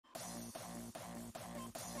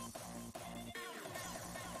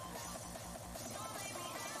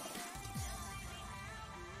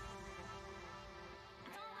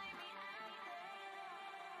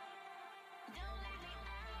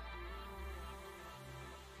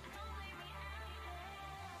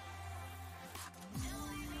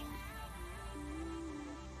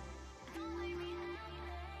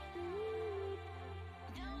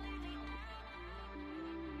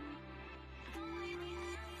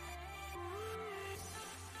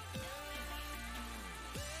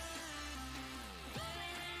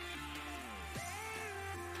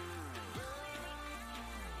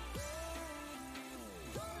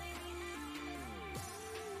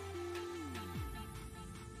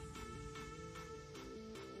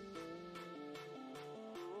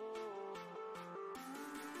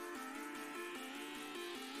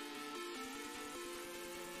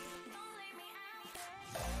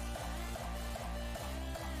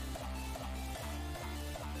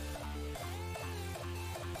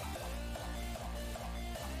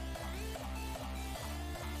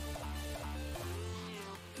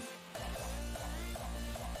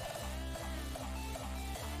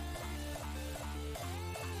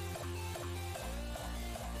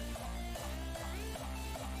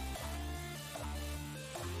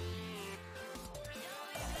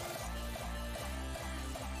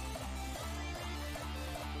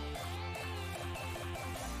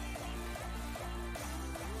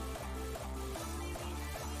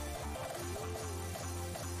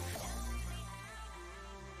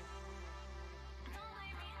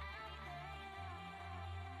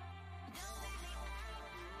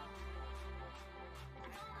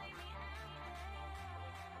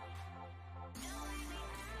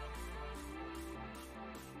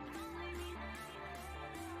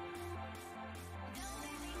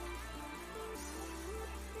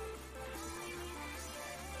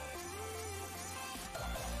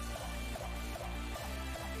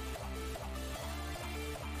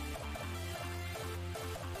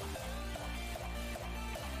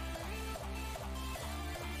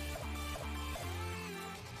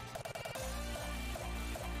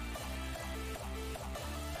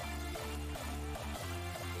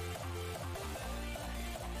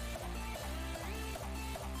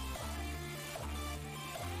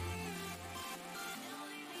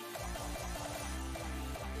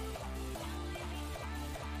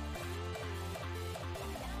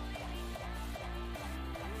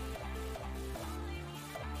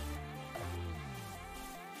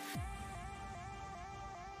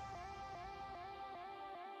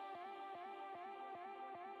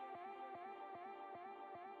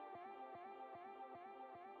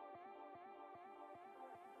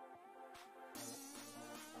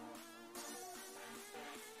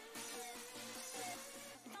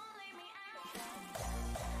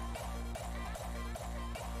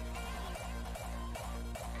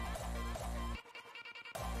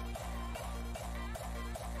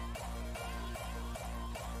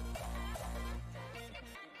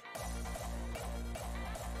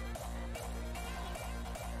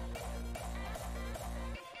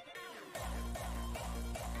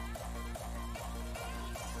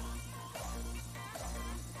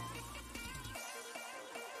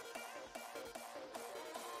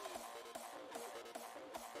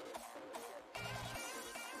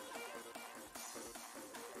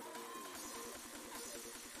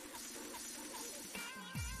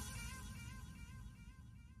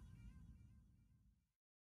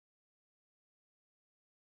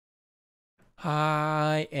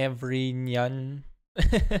Hi everyone.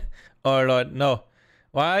 Oh Lord, no.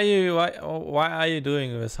 Why are you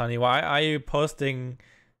doing this, honey? Why are you posting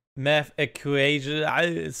math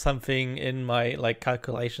equation something in my like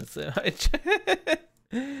calculations?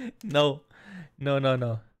 No.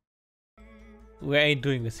 No. We ain't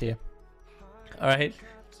doing this here. Alright?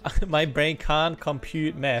 My brain can't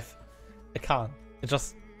compute math. It can't. It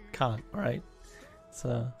just can't, alright?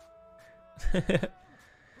 So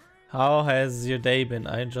how has your day been?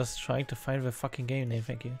 I'm just trying to find the fucking game name,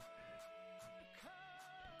 thank you.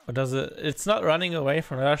 Or does it? It's not running away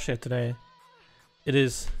from Russia today. It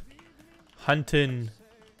is hunting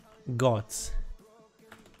gods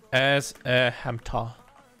as a hamster.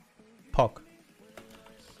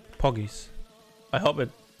 Poggies. I hope it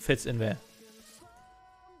fits in there.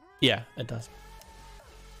 Yeah, it does.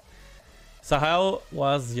 So how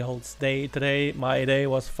was y'all's day today? My day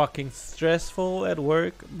was fucking stressful at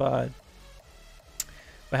work, but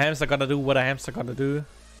the hamster gotta do what a hamster gotta do.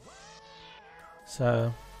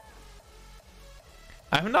 So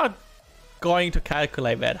I'm not going to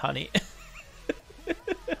calculate that, honey.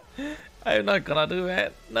 I'm not gonna do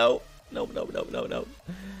that. No.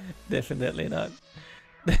 Definitely not.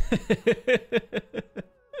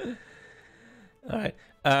 Alright.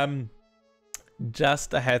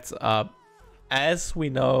 Just a heads up. As we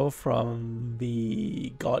know from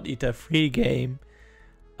the God Eater 3 game,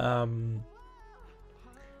 God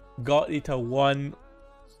Eater 1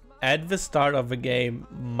 at the start of the game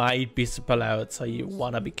might be super loud, so you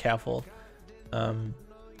wanna be careful.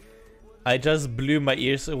 I just blew my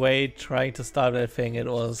ears away trying to start that thing. It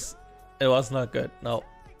was not good. No,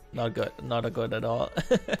 not good. Not good at all.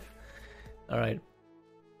 Alright.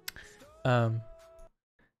 So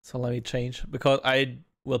let me change, because I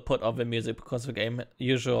will put off the music because the game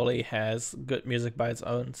usually has good music by its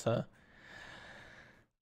own, so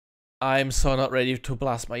I'm so not ready to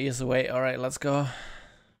blast my ears away. Alright, let's go.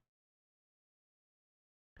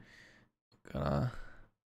 Gonna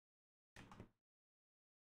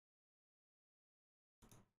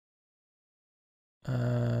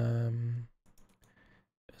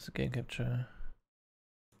it's a game capture.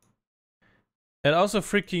 And also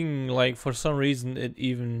freaking, like, for some reason it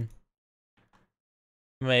even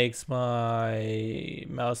makes my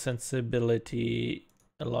mouse sensibility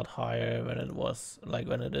a lot higher than it was, like,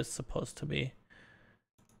 when it is supposed to be.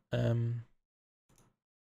 It's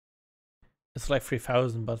like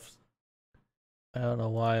 3000, but I don't know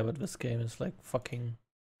why, but this game is like fucking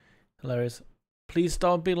hilarious. Please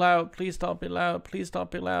don't be loud. Please don't be loud. Please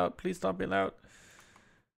don't be loud. Please don't be loud.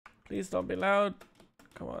 Please don't be loud.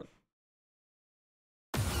 Come on.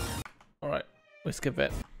 Alright, we skip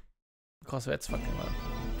that. Because that's fucking loud.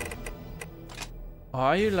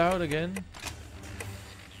 Are you loud again?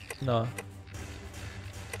 No.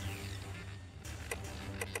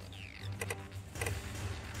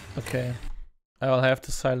 Okay. I will have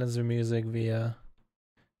to silence the music via...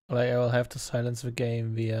 Like, I will have to silence the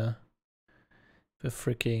game via the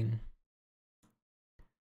freaking...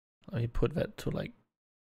 Let me put that to, like...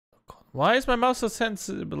 Why is my mouse so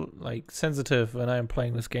sensitive when I'm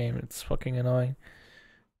playing this game? It's fucking annoying.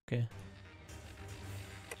 Okay.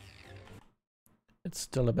 It's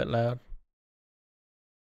still a bit loud.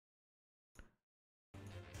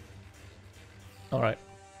 Alright.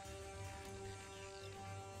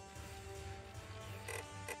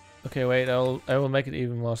 Okay, wait, I will make it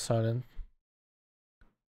even more silent.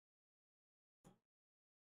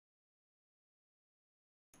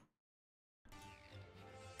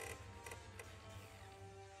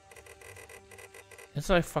 It's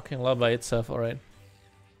like fucking loud by itself, alright.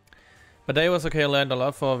 But day was okay, I learned a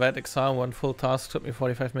lot for that exam. One full task took me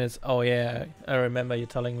 45 minutes. Oh yeah, I remember you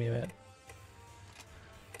telling me that.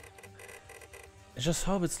 I just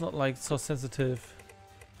hope it's not like so sensitive.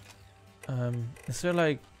 Is there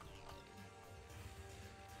like...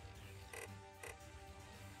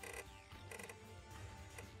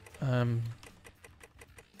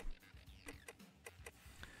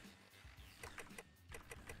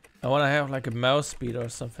 I wanna have like a mouse speed or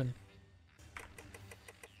something.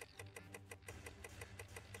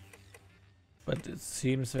 But it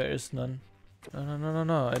seems there is none.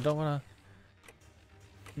 No, I don't wanna...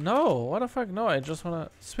 No, what the fuck? No, I just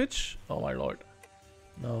wanna switch. Oh my lord.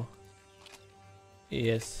 No.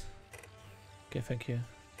 Yes. Okay, thank you.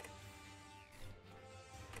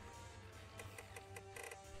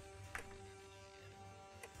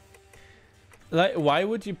 Like, why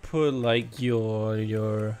would you put like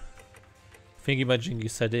your thingy-majingy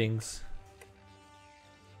settings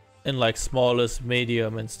in like smallest,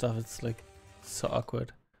 medium and stuff? It's like so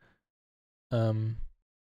awkward.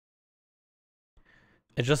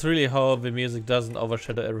 I just really hope the music doesn't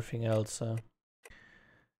overshadow everything else. So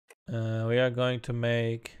we are going to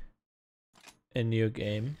make a new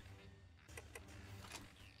game.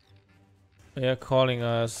 We are calling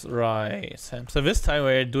us Ricehamster. So this time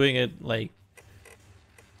we're doing it like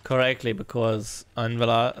correctly because on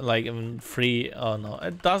the like in free. Oh no,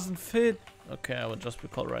 it doesn't fit. Okay, I will just be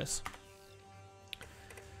called Rice.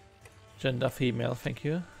 Gender female, thank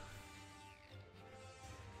you.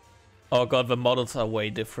 Oh god, the models are way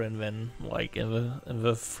different than like in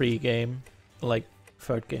the free game, like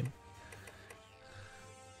third game.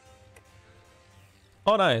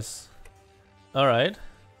 Oh nice. All right,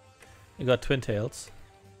 you got twin tails.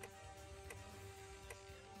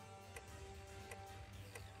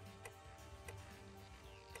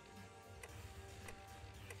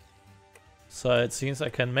 So it seems I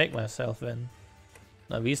can make myself then.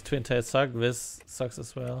 Now these twin tails suck, this sucks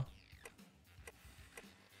as well.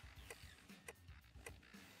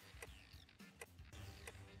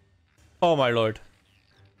 Oh my lord.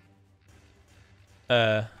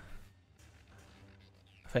 Thank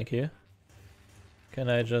you. Can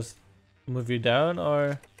I just move you down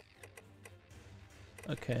or?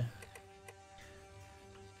 Okay.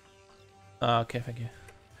 Okay, thank you.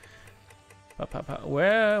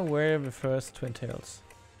 Where were the first twin tails?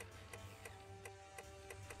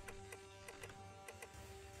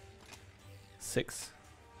 Six.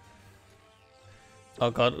 Oh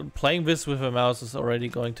god, playing this with a mouse is already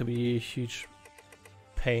going to be a huge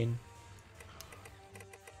pain.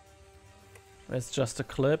 It's just a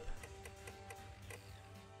clip.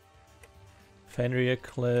 Fenrir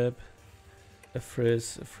clip. A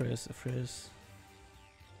frizz, a frizz, a frizz.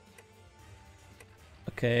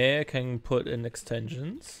 Okay, I can put in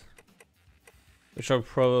extensions. Which I'll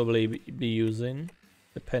probably be using.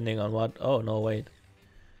 Depending on what. Oh no, wait.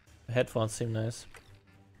 The headphones seem nice.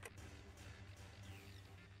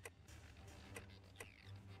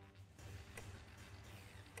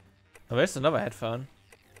 Oh, there's another headphone.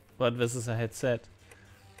 But this is a headset.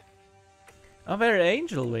 Oh, there are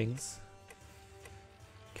angel wings.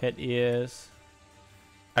 Cat ears.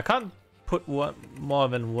 I can't put one more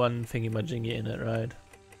than one thingy-majingy in it, right?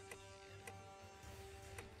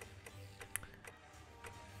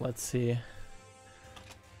 Let's see.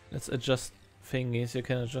 Let's adjust thingies. You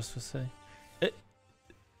can adjust for say.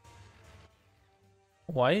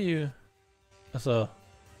 Why are you? So.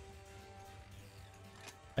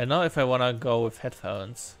 I know if I wanna go with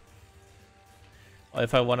headphones. Or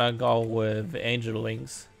if I wanna go with angel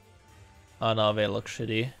wings. Oh no, they look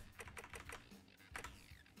shitty.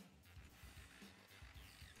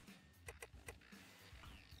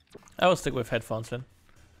 I will stick with headphones then.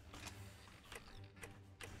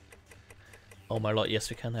 Oh my lord, yes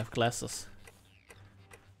we can have glasses.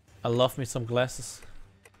 I love me some glasses.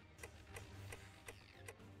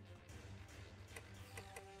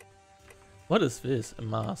 What is this? A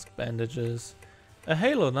mask, bandages, a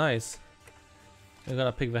halo, nice. We're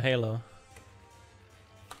gonna pick the halo.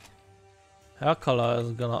 Hair color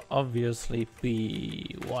is gonna obviously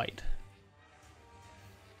be white.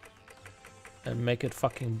 And make it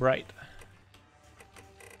fucking bright.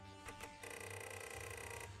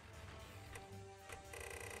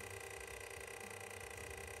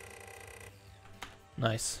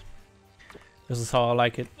 Nice. This is how I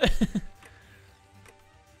like it.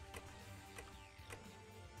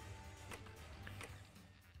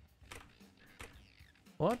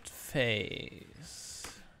 What face?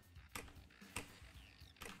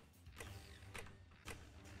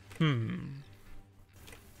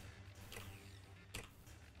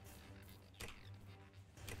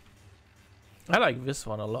 I like this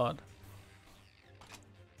one a lot.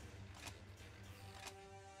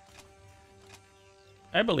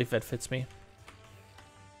 I believe that fits me.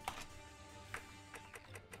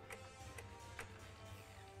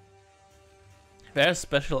 There's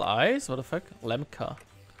special eyes? What the fuck? Lemka.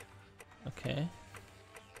 Okay.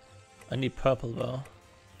 I need purple though.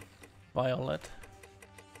 Violet.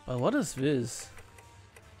 But what is this?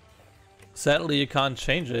 Sadly you can't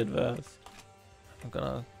change it, but I'm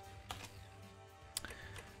gonna...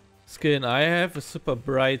 Skin. I have a super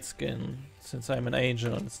bright skin since I'm an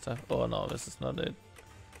angel and stuff. Oh no, this is not it.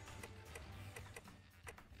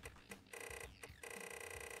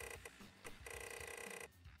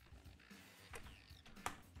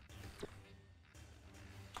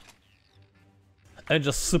 I'm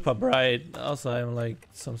just super bright. Also, I'm like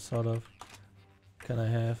some sort of... Can I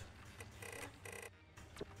have?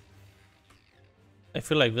 I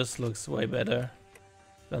feel like this looks way better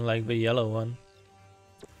than like the yellow one.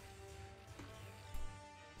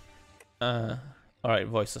 Alright,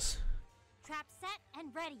 voices. Trap set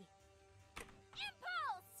and ready.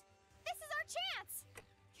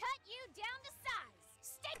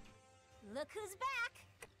 Look who's back.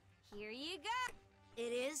 Here you go.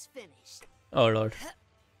 It is finished. Oh lord.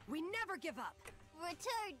 We never give up.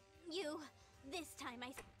 Return you. This time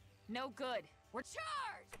I... No good. We're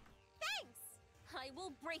charged. Thanks. I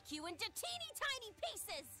will break you into teeny tiny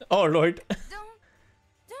pieces. Oh lord.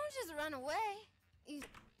 Don't just run away.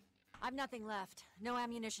 I've nothing left. No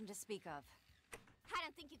ammunition to speak of. I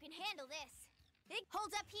don't think you can handle this. It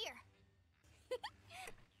holds up here.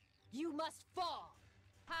 You must fall.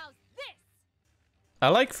 How's this? I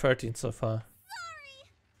like 13 so far. Sorry.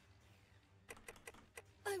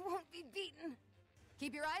 I won't be beaten.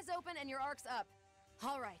 Keep your eyes open and your arcs up.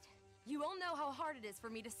 All right. You all know how hard it is for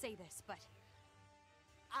me to say this, but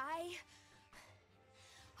I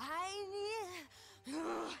need...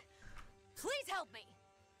 Please help me.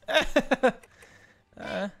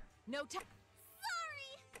 No time.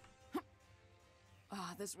 Sorry.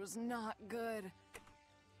 Ah, this was not good.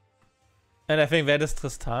 And I think that is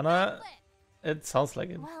Tristana. It sounds like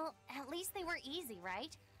it. Well, at least they were easy,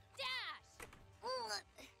 right? Dash!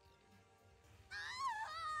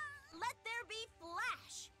 Let there be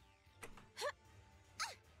flash!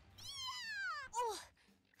 Oh,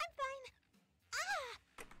 I'm fine.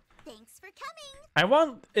 Thanks for coming. I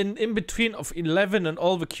want an in between of 11 and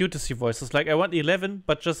all the cutesy voices. Like I want 11,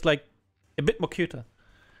 but just like a bit more cuter.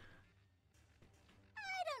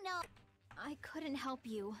 I don't know. I couldn't help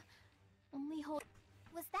you. Only hold.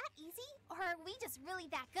 Was that easy? Or are we just really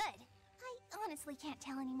that good? I honestly can't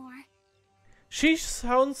tell anymore. She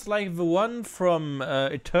sounds like the one from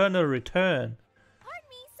Eternal Return. Pardon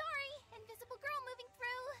me, sorry. Invisible girl moving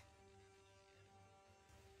through.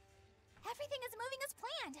 Everything is moving as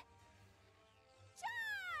planned.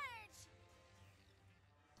 Charge!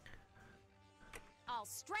 I'll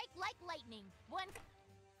strike like lightning. One.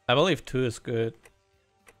 I believe 2 is good.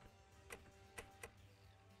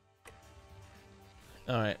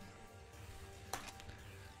 Alright.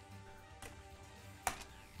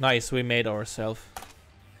 Nice, we made ourselves.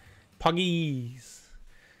 Puggies!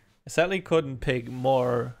 I sadly couldn't pick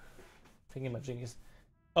more thingamajiggies.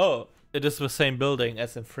 Oh, it is the same building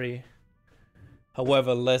as in 3.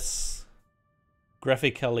 However, less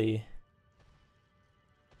graphically.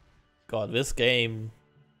 God, this game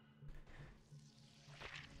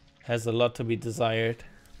has a lot to be desired.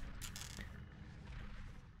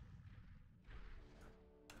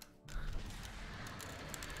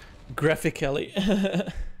 Graphically.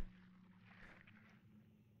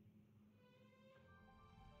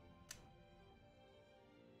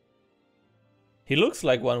 He looks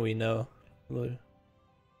like one we know. Lol.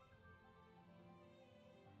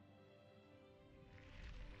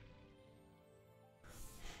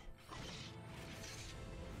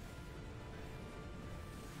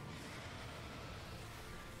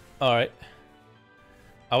 Alright.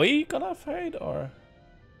 Are we gonna fight or?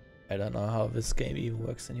 I don't know how this game even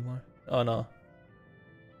works anymore. Oh no. Well,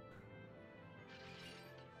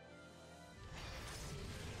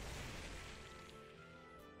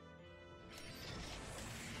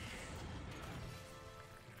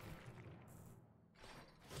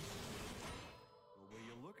 will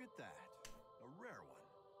you look at that? A rare one.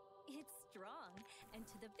 It's strong, and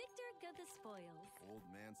to the victor go the spoils. Old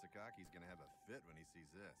man Sakaki's gonna have a fit when he sees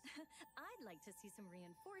this. I'd like to see some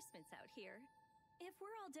reinforcements out here. If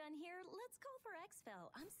we're all done here, let's call for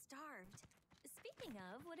Exfil. I'm starved. Speaking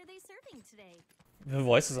of, what are they serving today? The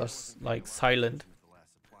voices are like silent. Since the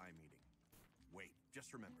last supply meeting. Wait,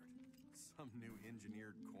 just remembered. Some new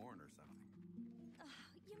engineered corn or something.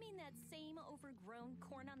 You mean that same overgrown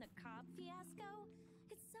corn on the cob fiasco?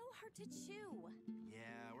 It's so hard to chew.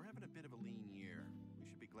 Yeah, we're having a bit of a lean year. We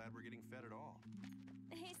should be glad we're getting fed at all.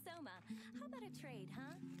 Hey, Soma, how about a trade,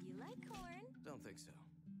 huh? You like corn? Don't think so.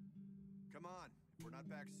 Come on. If we're not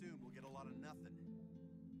back soon, we'll get a lot of nothing.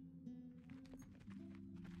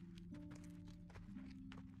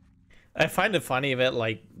 I find it funny that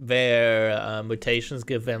like their mutations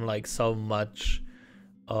give them like so much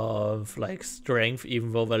of like strength,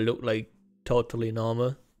 even though they look like totally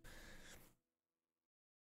normal.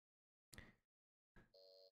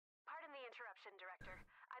 Pardon the interruption, Director.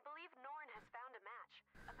 I believe Norn has found a match.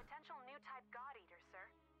 A potential new type God Eater, sir.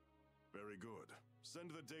 Very good.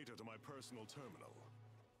 Send the data to my personal terminal.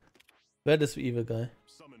 Where is the evil guy?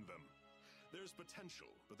 Summon them. There's potential,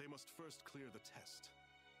 but they must first clear the test.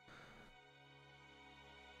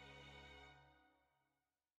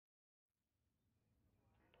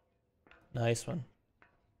 Nice one.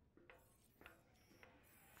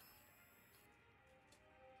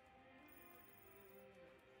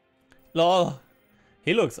 Lol.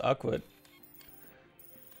 He looks awkward.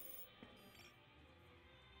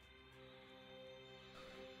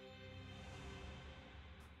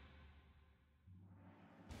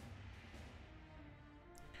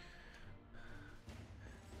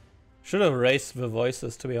 Should have raised the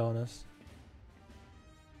voices, to be honest.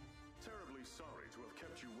 Terribly sorry to have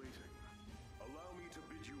kept you waiting. Allow me to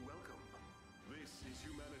bid you welcome. This is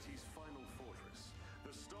humanity's final fortress,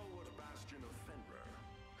 the stalwart bastion of Fenrir.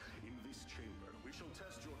 In this chamber, we shall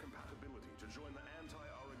test your compatibility to join the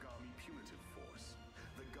anti-origami punitive force,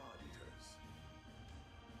 the God Eaters.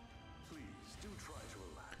 Please do try to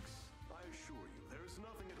relax. I assure you, there is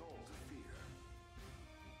nothing at all to fear.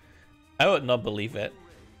 I would not believe it.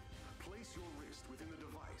 Place your wrist within the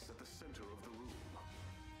device at the center of the room.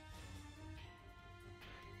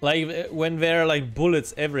 Like when there are like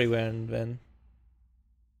bullets everywhere, and then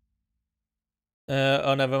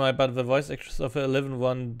oh, never mind. But the voice actress of the 11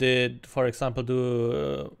 one did, for example,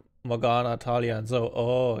 do Morgana, Talia, and so.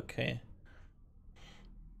 Oh, okay.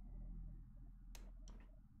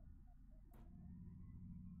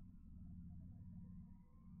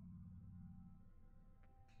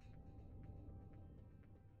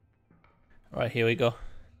 All right, here we go.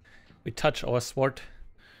 We touch our sword.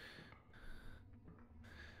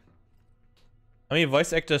 I mean,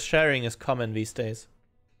 voice actors sharing is common these days.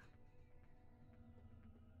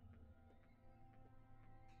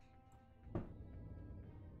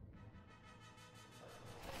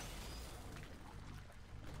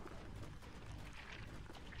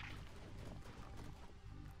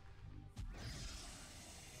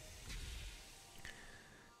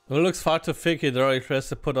 It looks far too thick, you draw request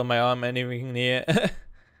to put on my arm anything near.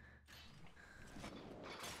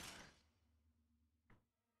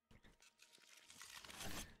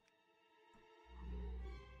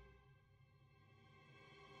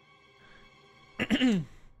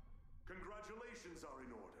 Congratulations are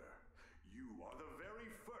in order. You are the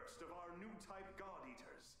very first of our new type God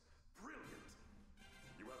Eaters. Brilliant!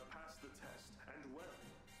 You have passed the test, and well.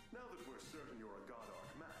 Now that we're certain you're a God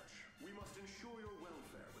Arc match, we must ensure your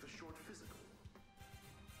welfare with a short physical.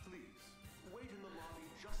 Please, wait in the lobby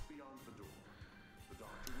just beyond the door. The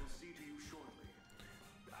doctor will see to you shortly.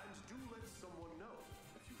 And do let someone know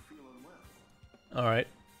if you feel unwell. Alright.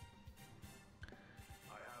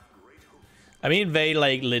 I mean, they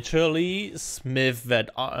like literally smith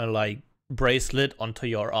that like bracelet onto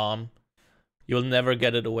your arm. You'll never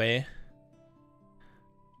get it away.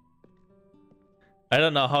 I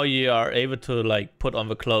don't know how you are able to like put on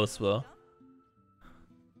the clothes though.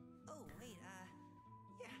 Oh wait,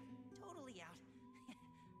 yeah, totally out. I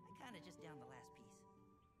kinda just downed the last piece.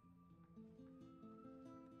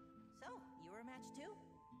 So, you were a match too?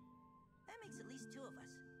 That makes at least 2 of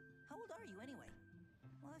us. How old are you anyway?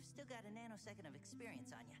 Well, I've still got a nanosecond of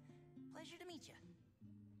experience on you. Pleasure to meet you.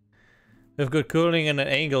 With good cooling and an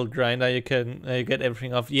angle grinder, you can get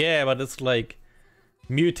everything off. Yeah, but it's like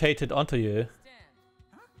mutated onto you.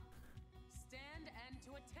 Stand and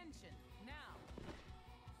to attention now.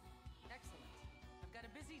 Excellent. I've got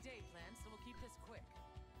a busy day planned, so we'll keep this quick.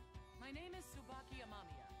 My name is Tsubaki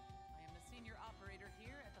Amamiya. I am the senior operator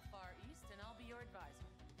here at the Far East, and I'll be your advisor.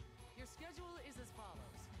 Your schedule is as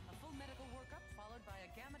follows: a full medical workup followed by a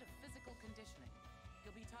gamut of physical conditioning.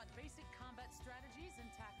 You'll be taught basic combat strategies and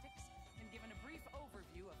tactics, and given a brief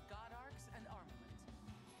overview of God Arcs and armament.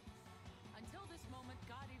 Until this moment,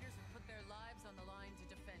 God Eaters have put their lives on the line to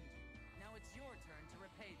defend you. Now it's your turn to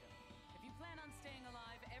repay them. If you plan on staying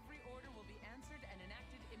alive, every order will be answered and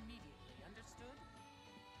enacted immediately. Understood?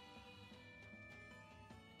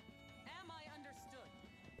 Am I understood?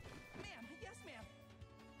 Ma'am, yes ma'am.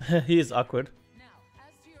 He is awkward. Now,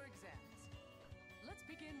 as to your exams, let's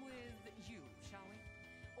begin with you, shall we?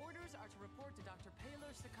 Orders are to report to Dr. Paler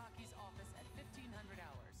Sakaki's office at 1500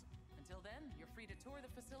 hours. Until then, you're free to tour the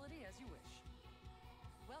facility as you wish.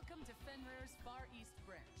 Welcome to Fenrir's Far East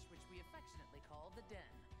branch, which we affectionately call the Den.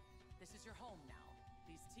 This is your home now.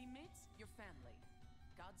 These teammates, your family.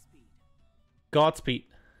 Godspeed. Godspeed.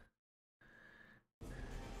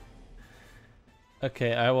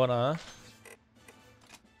 Okay, I wanna...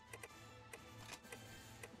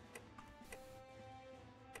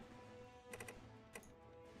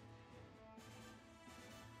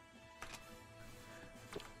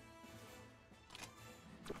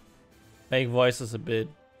 make voices a bit.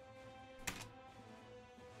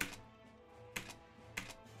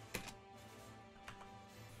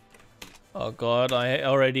 Oh god, I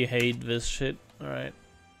already hate this shit. Alright.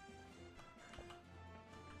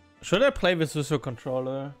 Should I play this with a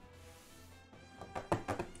controller?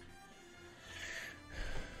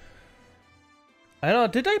 I don't know,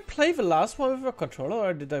 did I play the last one with a controller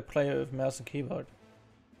or did I play it with mouse and keyboard?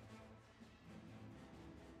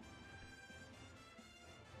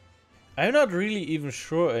 I'm not really even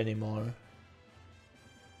sure anymore.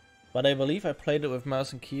 But I believe I played it with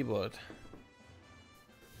mouse and keyboard.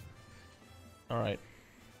 Alright.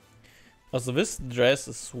 Also, this dress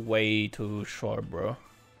is way too short, bro.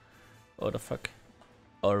 What the fuck?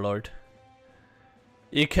 Oh lord.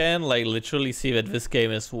 You can like literally see that this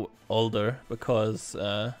game is older because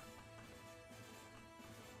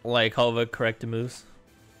like how the character moves.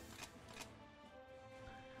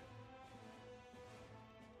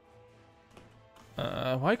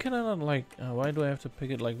 Why can I not like? Why do I have to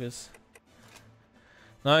pick it like this?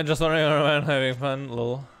 No, I'm just running around having fun,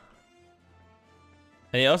 lol.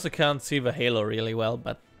 And you also can't see the halo really well,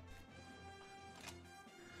 but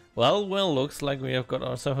well, looks like we have got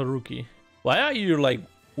ourselves a rookie. Why are you like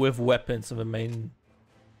with weapons in the main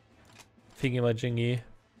thingy-majingy?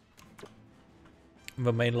 In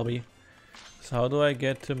the main lobby. So how do I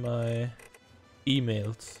get to my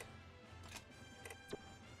emails?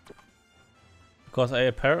 Because I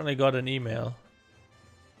apparently got an email.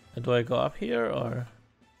 And do I go up here or?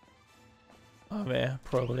 Oh yeah,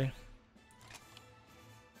 probably.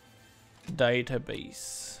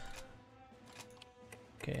 Database.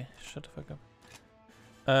 Okay, shut the fuck up.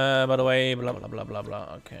 By the way, blah blah blah blah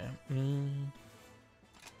blah. Okay.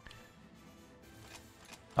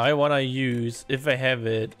 I wanna use, if I have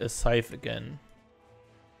it, a scythe again.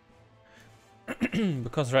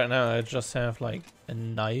 Because right now I just have like a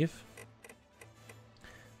knife.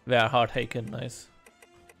 They are hard taken, nice.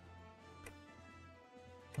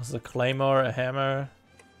 What's a claymore, a hammer,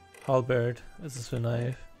 halberd? This is a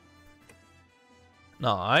knife.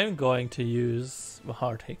 No, I'm going to use the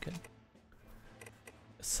hard taken.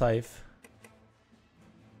 Scythe.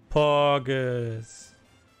 Poggers.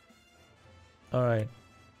 Alright.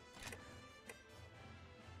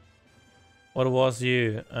 What was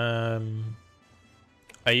you? Are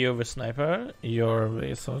you a sniper? You're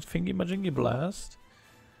a sort of thingy majingy blast?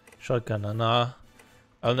 Shotgun, nah.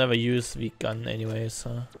 I'll never use the gun anyway,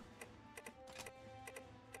 so.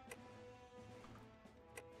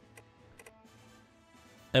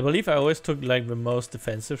 I believe I always took like the most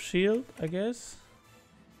defensive shield, I guess.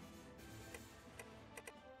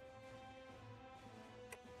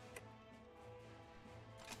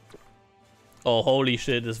 Oh, holy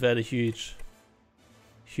shit, is that a huge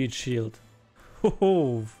shield.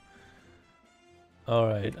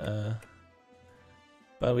 Alright,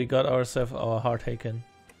 but we got ourselves our hard taken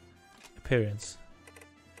appearance.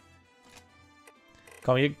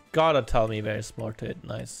 Come on, you gotta tell me there's more to it.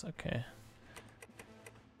 Nice, okay.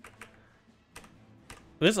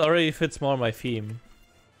 This already fits more my theme.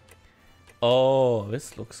 Oh,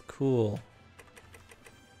 this looks cool.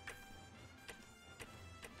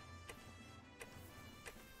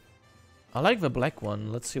 I like the black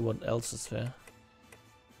one. Let's see what else is there.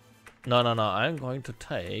 No, I'm going to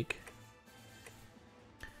take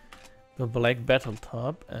the black battle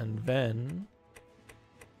top and then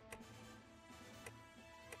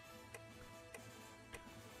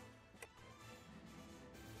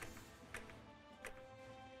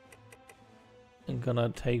I'm gonna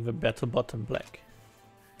take the battle bottom black.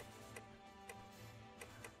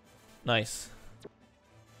 Nice.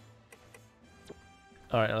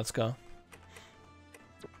 Alright, let's go.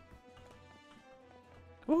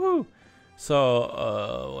 Woohoo!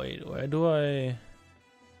 So, wait, where do I...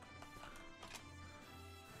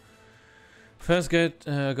 First go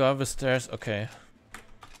up the stairs, okay.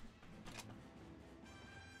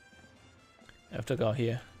 I have to go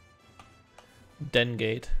here. Den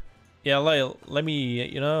gate. Yeah, like, let me,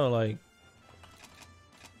 you know, like...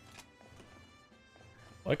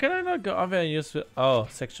 Why can I not go up there and use the... Oh,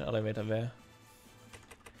 section elevator there.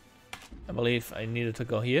 I believe I needed to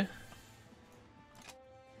go here.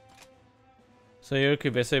 So here, okay,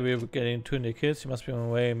 they say we're getting 2 new kids. You must be on the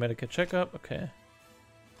way. Medical checkup. Okay.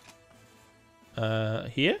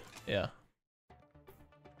 Here? Yeah.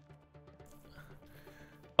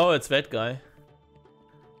 Oh, it's that guy.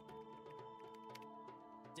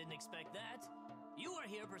 Didn't expect that. You were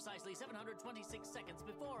here precisely 726 seconds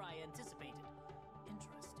before I anticipated.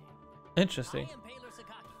 Interesting. Interesting. I am Paler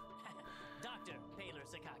Sakaki. Dr. Paler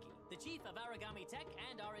Sakaki, the chief of Aragami Tech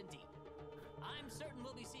and R&D. I'm certain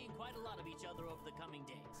we'll be seeing quite a lot of each other over the coming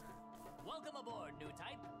days. Welcome aboard, new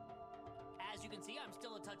type. As you can see, I'm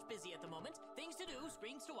still a touch busy at the moment. Things to do,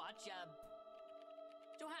 screens to watch.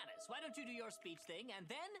 Johannes, why don't you do your speech thing, and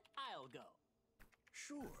then I'll go.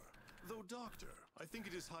 Sure. Though, Doctor, I think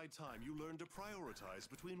it is high time you learn to prioritize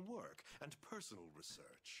between work and personal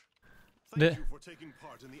research. Thank you for taking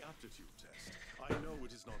part in the aptitude test. I know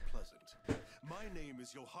it is not pleasant. My name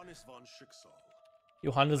is Johannes von Schicksal.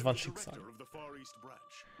 Johannes von I'm the Schicksal. director of the Far East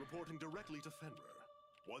branch, reporting directly to Fenrir.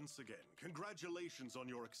 Once again, congratulations on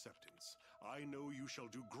your acceptance. I know you shall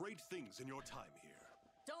do great things in your time here.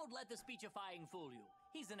 Don't let the speechifying fool you.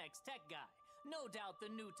 He's an ex-tech guy. No doubt the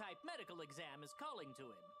new type medical exam is calling to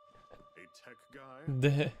him. A tech guy?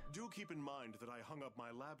 The Do keep in mind that I hung up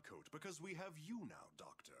my lab coat because we have you now,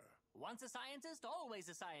 Doctor. Once a scientist, always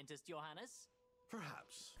a scientist, Johannes.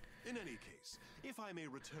 Perhaps. In any case, if I may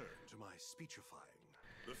return to my speechifying,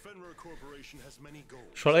 the Fenrir Corporation has many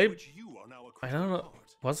goals, Shall I? which you are now a I don't know. critical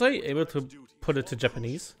part. Was I able to Duties put it to or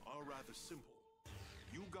Japanese? posts are rather simple.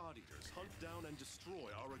 You God Eaters hunt down and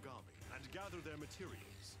destroy origami and gather their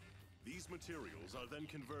materials. These materials are then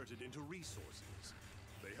converted into resources.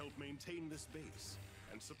 They help maintain this base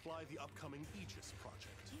and supply the upcoming Aegis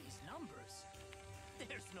project. These numbers.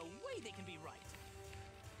 There's no way they can be right.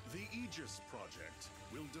 The Aegis project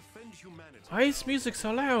will defend humanity. Why is music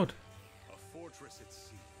so loud? A fortress at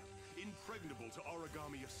sea, impregnable to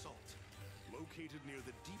origami assault, located near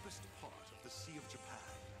the deepest part of the Sea of Japan.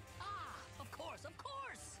 Ah, of course, of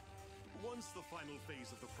course! Once the final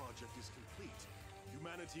phase of the project is complete,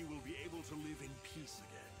 humanity will be able to live in peace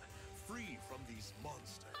again, free from these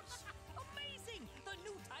monsters. Amazing! The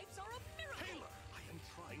new types are a miracle! Taylor, I am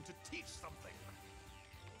trying to teach something.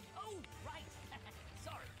 Oh, right.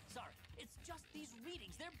 Sorry. It's just these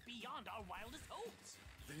readings. They're beyond our wildest hopes.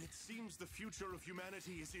 Then it seems the future of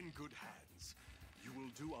humanity is in good hands. You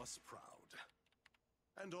will do us proud.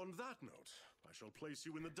 And on that note, I shall place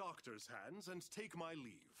you in the doctor's hands and take my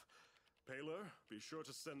leave. Paler, be sure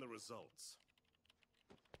to send the results.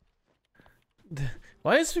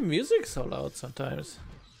 Why is the music so loud sometimes?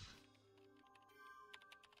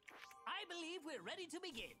 I believe we're ready to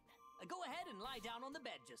begin. Go ahead and lie down on the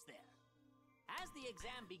bed just there. As the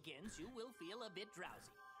exam begins, you will feel a bit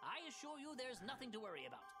drowsy. I assure you there's nothing to worry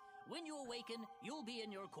about. When you awaken, you'll be in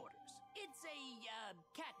your quarters. It's a,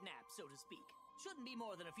 cat nap, so to speak. Shouldn't be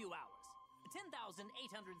more than a few hours. 10,800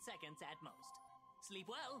 seconds at most. Sleep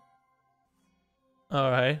well.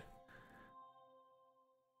 Alright.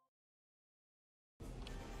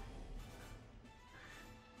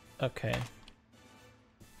 Okay.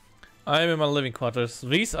 I'm in my living quarters.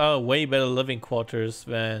 These are way better living quarters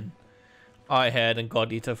than I had in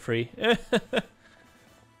God Eater 3.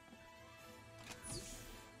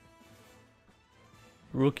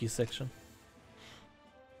 Rookie section.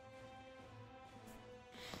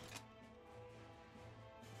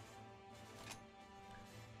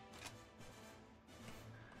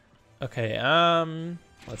 Okay,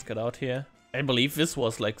 let's get out here. I believe this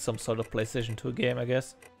was like some sort of PlayStation 2 game, I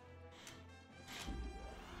guess.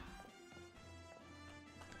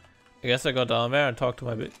 I guess I go down there and talk to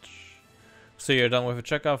my bitch. So you're done with the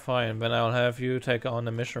checkup? Fine, then I'll have you take on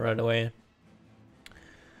the mission right away.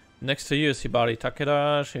 Next to you is Hibari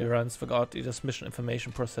Takeda. She runs the God Eater's mission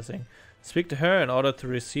information processing. Speak to her in order to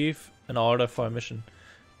receive an order for a mission.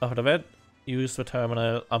 After that, use the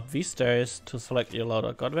terminal up these stairs to select your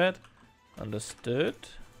loader. Got that? Understood.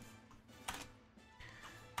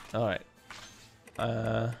 Alright.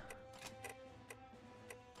 Audio,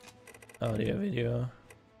 video.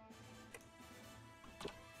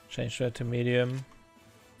 Change that to medium.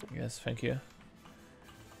 Yes, thank you.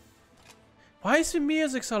 Why is the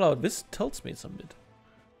music so loud? This tilts me some bit.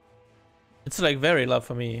 It's like very loud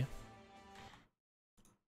for me.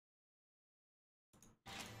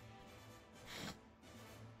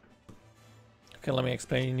 Okay, let me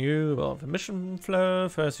explain you about the mission flow.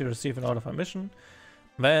 First, you receive an order for a mission.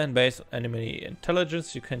 Then, based on enemy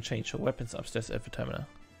intelligence, you can change your weapons upstairs at the terminal.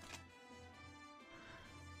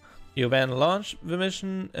 You then launch the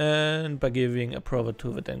mission, and by giving approval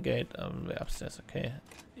to the den gate on the upstairs. Okay,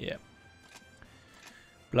 yeah.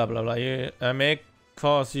 Blah blah blah. I may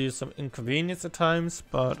cause you some inconvenience at times,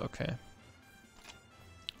 but okay.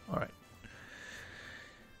 Alright.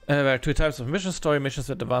 There are 2 types of missions: story missions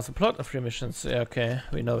that advance the plot, and free missions. Yeah, okay,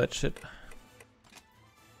 we know that shit.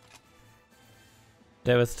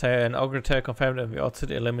 David's tail and Ogre tail confirmed and the outset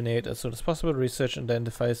eliminate as soon as possible. Research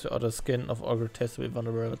identifies the other skin of Ogre tails to be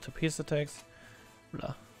vulnerable to pierce attacks.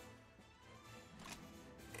 Blah.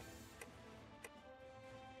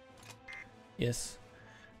 Yes.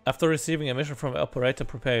 After receiving a mission from the operator,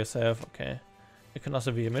 prepare yourself. Okay. It can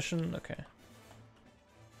also be a mission. Okay.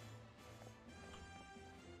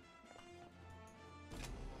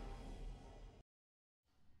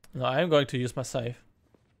 No, I'm going to use my scythe.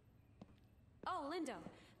 Oh, Lindo.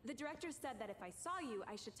 The director said that if I saw you,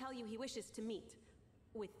 I should tell you he wishes to meet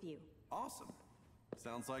with you. Awesome.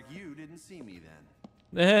 Sounds like you didn't see me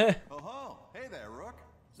then. Oh ho! Hey there, Rook.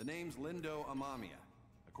 The name's Lindo Amamiya.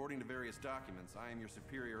 According to various documents, I am your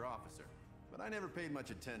superior officer. But I never paid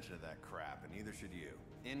much attention to that crap, and neither should you.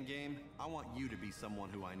 In-game, I want you to be someone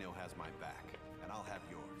who I know has my back, and I'll have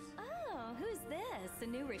yours. Oh, who's this? A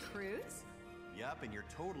new recruit? Yup, and you're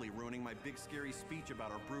totally ruining my big scary speech about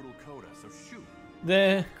our brutal coda, so shoot.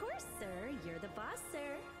 There. Of course, sir. You're the boss,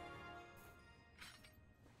 sir.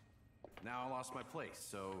 Now I lost my place,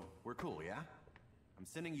 so we're cool, yeah? I'm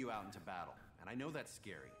sending you out into battle, and I know that's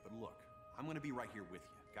scary, but look, I'm gonna be right here with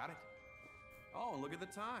you. Got it? Oh, and look at the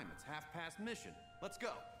time. It's 1/2 mission. Let's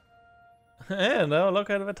go. Yeah, no, look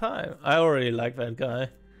at the time. I already like that guy.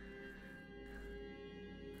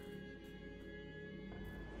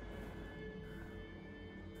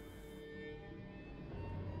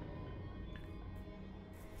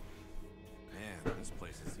 Man, this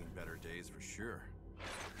place has seen better days for sure.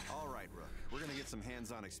 All right, Rook. We're gonna get some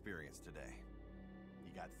hands-on experience today.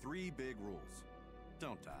 You got 3 big rules.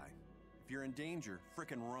 Don't die. If you're in danger,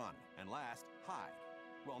 frickin' run. And last, hide.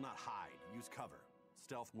 Well, not hide. Use cover.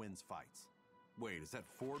 Stealth wins fights. Wait, is that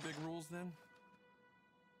 4 big rules then?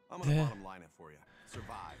 I'm gonna bottom line it for you.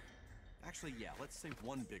 Survive. Actually, yeah, let's say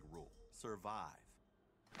 1 big rule. Survive.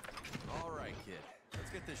 All right, kid. Let's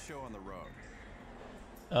get this show on the road.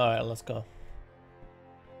 Alright, let's go.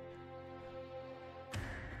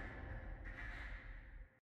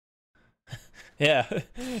 Yeah. Hey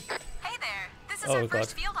there. This is Oh, our God.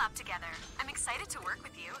 first field op together. I'm excited to work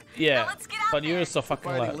with you. Yeah, Now let's get out but there. you're so fucking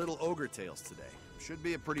Fighting loud. little ogre tails today. Should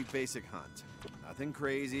be a pretty basic hunt. Nothing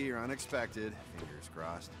crazy or unexpected. Fingers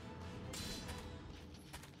crossed.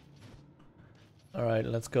 Alright,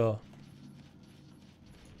 let's go.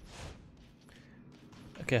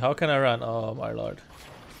 Okay, how can I run? Oh my lord.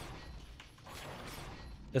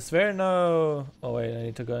 Is there no... Oh wait, I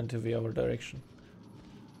need to go into the other direction.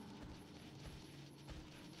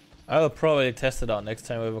 I'll probably test it out next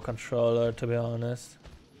time with a controller, to be honest.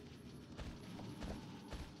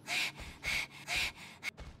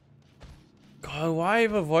 God, why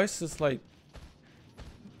the voice is like...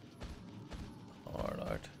 Oh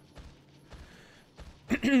lord.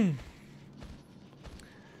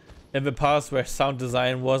 In the past where sound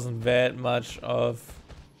design wasn't that much of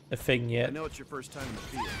a thing I yet. know it's your first time in the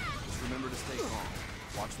field. Just remember to stay calm.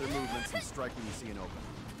 Watch their movements and strike when you see an open.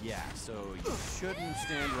 Yeah, so you shouldn't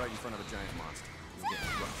stand right in front of a giant monster. You'll get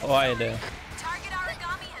crushed. Oh, I do. Target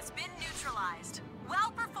origami has been neutralized. Well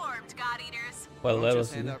performed, God Eaters. Well, Don't that just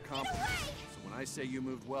was hand easy. out compliments. So when I say you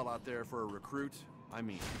moved well out there for a recruit, I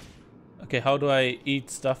mean it. Okay, how do I eat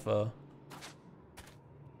stuff though?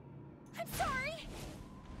 I'm sorry.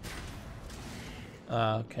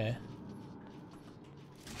 Ah, okay.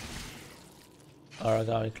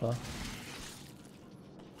 Origami claw.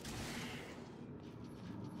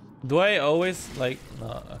 Do I always like?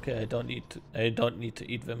 No, okay. I don't need to. I don't need to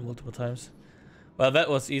eat them multiple times. Well, that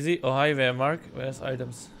was easy. Oh, hi there, Mark. Where's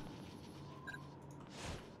items?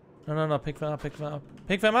 No, no, no. Pick them up. Pick them up.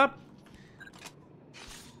 Pick them up.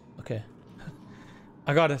 Okay.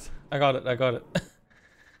 I got it. I got it. I got it.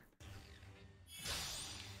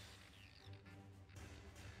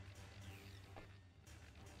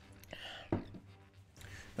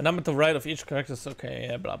 The number to the right of each character is okay.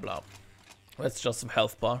 Yeah, blah blah. That's just some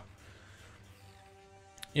health bar.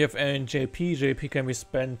 You have earned JP. JP can be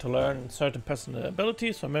spent to learn certain personal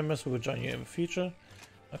abilities for members who will join you in the future.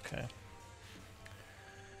 Okay.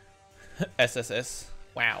 SSS.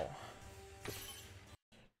 Wow.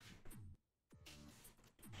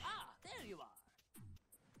 Ah, there you are.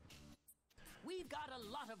 We've got a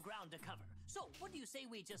lot of ground to cover, so what do you say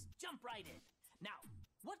we just jump right in? Now,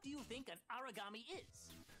 what do you think an origami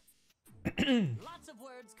is? Lots of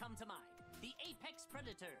words come to mind. The apex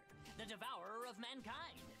predator, the devourer of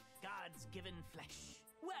mankind, God's given flesh.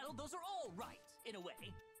 Well, those are all right, in a way.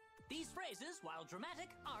 These phrases, while dramatic,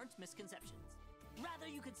 aren't misconceptions. Rather,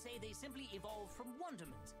 you could say they simply evolved from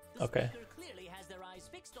wonderment. The speaker clearly has their eyes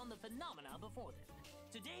fixed on the phenomena before them.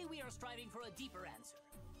 Today, we are striving for a deeper answer.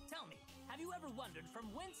 Tell me, have you ever wondered from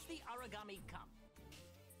whence the origami come?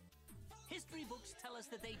 History books tell us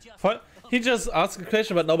that they just... What? He just asked a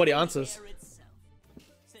question, but nobody answers.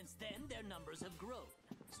 Since then, their numbers have grown.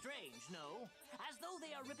 Strange, no? As though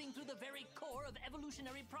they are ripping through the very core of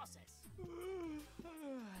evolutionary process.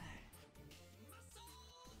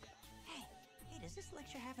 Hey, does this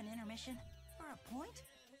lecture have an intermission? Or a point?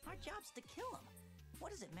 Our job's to kill them.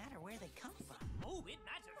 What does it matter where they come from? Oh, it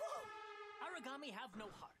matters. Origami have no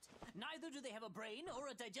heart. Neither do they have a brain or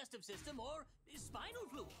a digestive system or spinal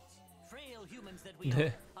fluids. Frail humans that we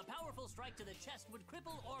are, a powerful strike to the chest would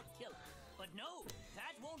cripple or kill. But no,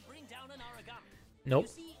 that won't bring down an origami.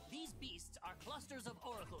 Nope. You see, these beasts are clusters of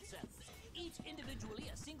oracle cells, each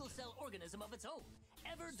individually a single-cell organism of its own,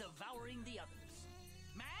 ever devouring the others.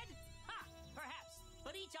 Mad? Ha! Perhaps.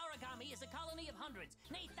 But each origami is a colony of hundreds,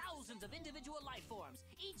 nay thousands of individual life forms,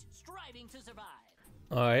 each striving to survive.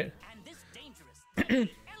 Alright. And this dangerous,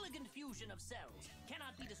 elegant fusion of cells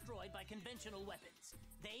be destroyed by conventional weapons.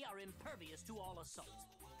 They are impervious to all assault.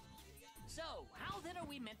 So, how then are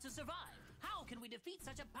we meant to survive? How can we defeat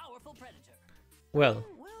such a powerful predator? Well,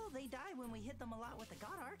 They die when we hit them a lot with the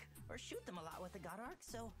God Arc, or shoot them a lot with the God Arc,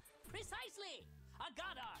 so... Precisely! A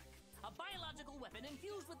God Arc! A biological weapon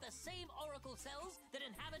infused with the same oracle cells that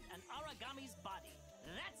inhabit an Aragami's body.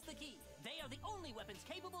 That's the key. They are the only weapons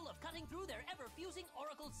capable of cutting through their ever-fusing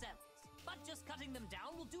oracle cells. But just cutting them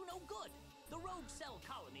down will do no good. The rogue cell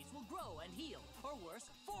colonies will grow and heal, or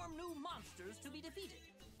worse, form new monsters to be defeated.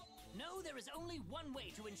 No, there is only one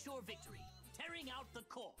way to ensure victory. Tearing out the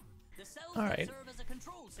core. The cells will serve as a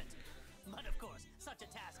control center. But of course, such a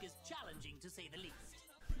task is challenging to say the least.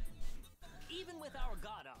 Even with our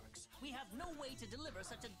God Arcs, we have no way to deliver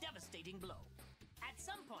such a devastating blow. At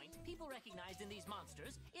some point, people recognized in these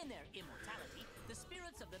monsters, in their immortality, the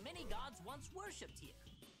spirits of the many gods once worshipped here.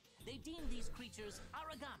 They deemed these creatures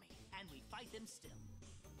Aragami, and we fight them still.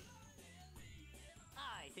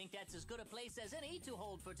 I think that's as good a place as any to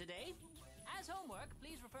hold for today. As homework,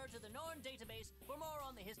 please refer to the Norn database for more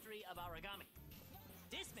on the history of Aragami.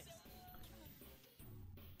 Dismissed.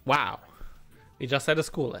 wow. We just had a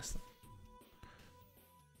school lesson.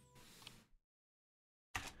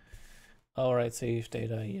 Alright, save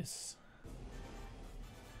data, yes.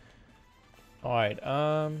 Alright,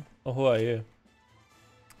 who are you?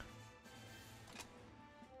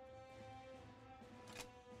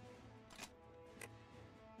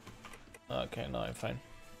 Okay, no, I'm fine.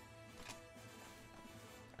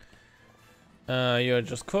 You're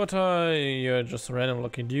just Kota, you're just a random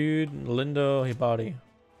looking dude, Lindo, Hibari.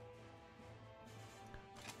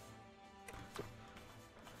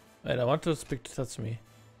 Wait, I want to speak to Tatsumi.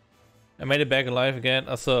 I made it back alive again,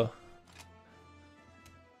 also.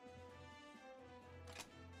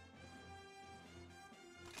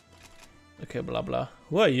 Okay, blah blah.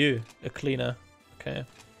 Who are you? A cleaner. Okay.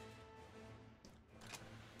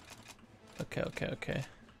 Okay.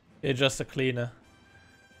 You're just a cleaner.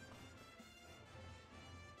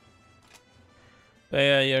 But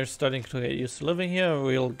yeah, you're starting to get used to living here.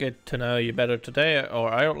 We'll get to know you better today, or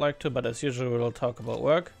I would like to, but as usual we'll talk about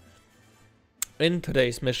work. In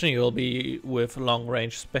today's mission you'll be with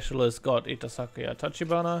long-range specialist God Eater Sakuya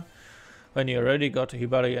Tachibana. When you're ready, go to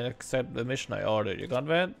Hibari and accept the mission I ordered. You got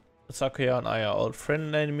that? Sakuya and I are old friend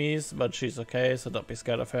and enemies, but she's okay, so don't be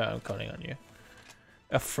scared of her. I'm counting on you.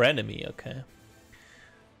 A frenemy, okay.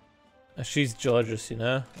 She's George's, you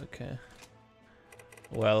know? Okay.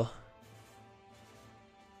 Well.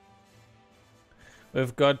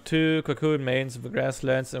 We've got 2 cocoon mains of the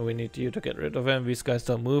grasslands and we need you to get rid of them. These guys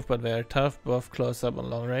don't move, but they're tough, both close up and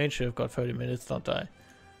long range. You've got 30 minutes, don't die.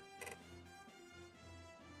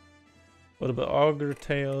 What about auger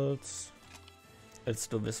tails? Let's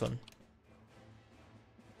do this one.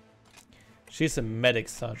 She's a medic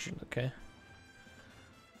sergeant, okay.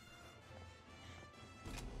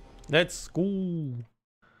 Let's go.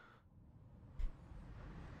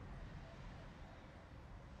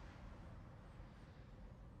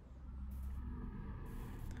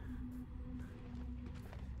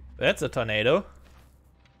 That's a tornado.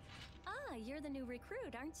 Ah, you're the new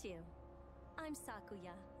recruit, aren't you? I'm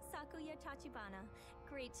Sakuya Tachibana.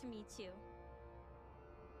 Great to meet you.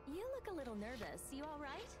 You look a little nervous. You all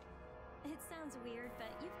right? It sounds weird,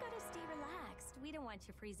 but you've got to stay relaxed. We don't want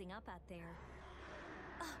you freezing up out there.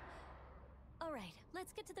 All right,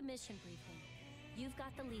 let's get to the mission briefing. You've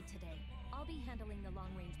got the lead today. I'll be handling the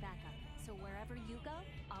long-range backup, so wherever you go,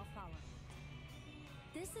 I'll follow.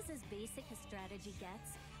 This is as basic as strategy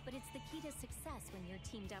gets, but it's the key to success when you're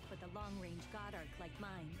teamed up with a long-range God Arc like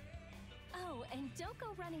mine. Oh, and don't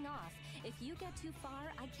go running off. If you get too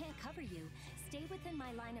far, I can't cover you. Stay within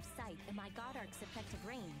my line of sight and my God Arc's effective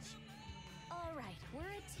range. All right,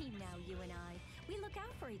 we're a team now, you and I. We look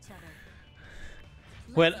out for each other.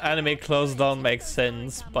 When anime clothes don't make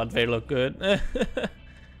sense, but they look good.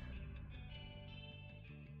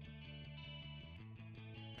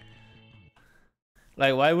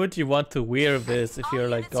 Like, why would you want to wear this if you're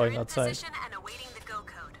like going outside? And awaiting the go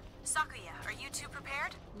code. Sakuya, are you two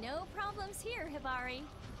prepared? No problems here, Hibari.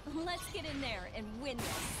 Let's get in there and win this.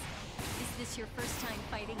 Is this your first time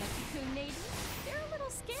fighting a cocoon maiden? They're a little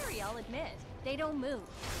scary, I'll admit. They don't move.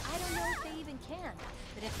 I don't know if they even can.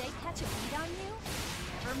 But if they catch a beat on you,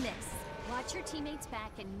 never miss. Watch your teammates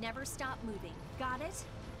back and never stop moving. Got it?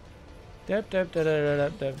 Dab, dab, da, da, da,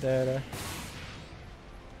 da, da, da.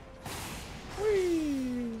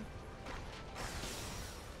 Whee!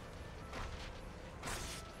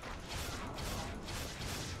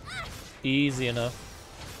 Easy enough.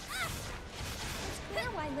 It's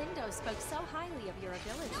clear why Lindo spoke so highly of your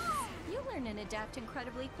abilities. You learn and adapt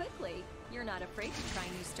incredibly quickly. You're not afraid to try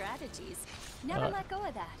new strategies. Never let go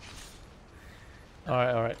of that.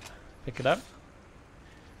 Alright, alright. Pick it up.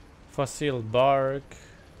 Fossil bark.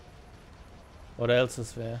 What else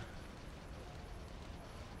is there?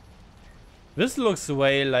 This looks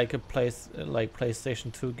way like a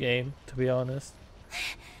PlayStation 2 game, to be honest.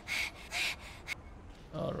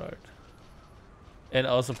 Alright. And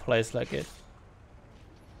also plays like it.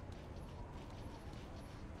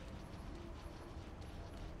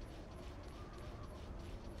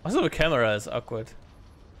 Also the camera is awkward.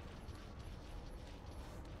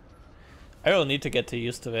 I will need to get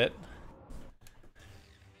used to it.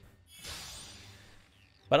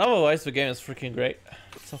 But otherwise the game is freaking great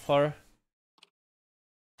so far.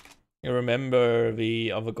 You remember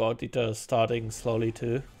the other God Eater starting slowly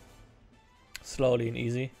too. Slowly and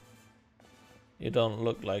easy. You don't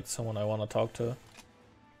look like someone I want to talk to.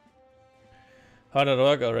 How did it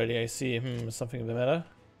work already? I see. Something the matter?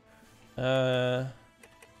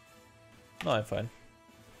 No, I'm fine.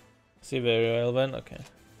 See, very relevant. Okay.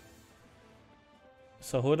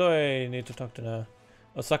 So who do I need to talk to now?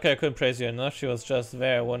 Osaka, I couldn't praise you enough. She was just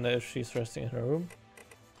there. I wonder if she's resting in her room.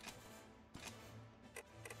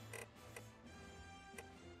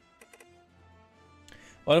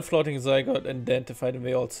 One floating zygote identified in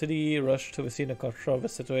the old city. Rushed to the scene and control the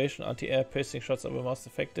situation. Anti-air piercing shots are the most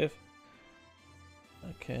effective.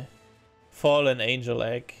 Okay. Fallen angel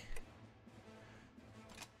egg.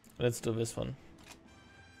 Let's do this one.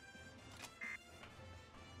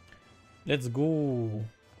 Let's go.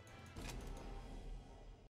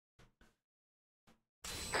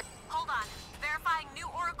 Hold on. Verifying new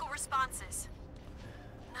Oracle responses.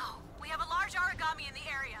 No, we have a large origami in the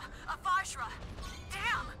area. A Vajra.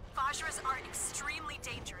 Damn! Vajras are extremely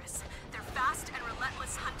dangerous. They're fast and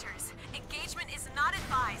relentless hunters. Engagement is not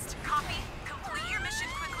advised. Copy. Complete your mission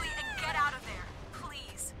quickly and get out of there.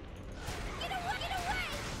 Please. Get away! Get away!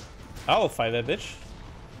 I'll fight that bitch.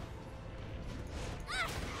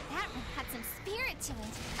 That one had some spirit to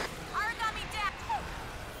it. Origami deck.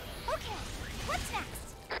 Okay, what's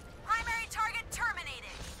next? Primary target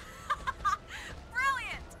terminated.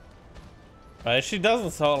 Brilliant. She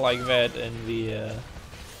doesn't sound like that in the.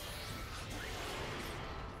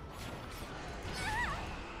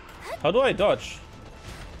 How do I dodge?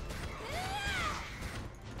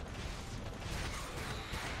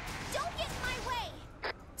 Don't get in my way!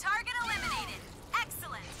 Target eliminated.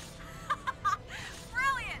 Excellent.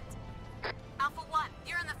 Brilliant. Alpha 1,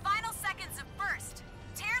 you're in the final seconds of burst.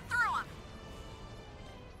 Tear through them.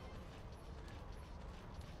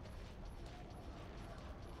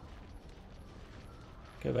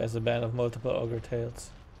 Okay, there's a band of multiple ogre tails.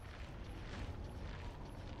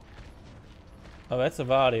 Oh, that's a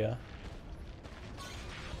Varia.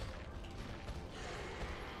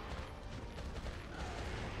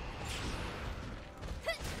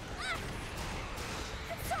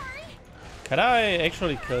 Sorry! Can I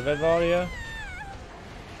actually kill that Varia?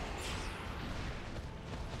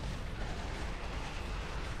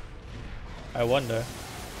 I wonder.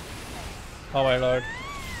 Oh my lord.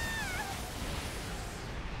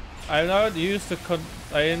 I'm not used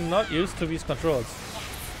to these controls.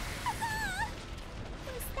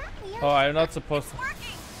 Oh, I'm not supposed to.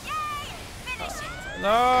 No,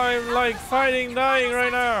 I'm like fighting, dying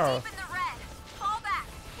right now. If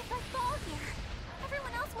I fall here,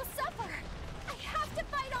 everyone else will suffer. I have to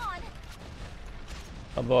fight on.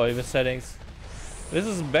 Oh boy, the settings. This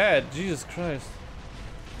is bad. Jesus Christ.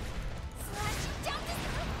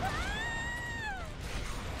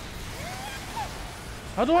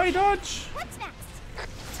 How do I dodge? What's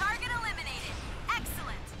next? Target eliminated.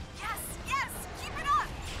 Excellent. Yes, yes, keep it up.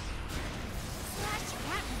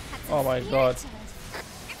 Oh my god.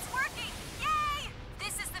 It's working. Yay!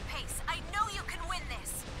 This is the pace. I know you can win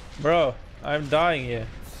this. Bro, I'm dying here.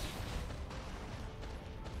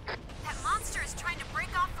 That monster is trying to break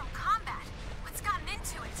off from combat. What's gotten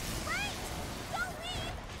into it? Wait! Don't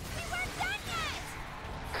leave! We weren't done yet!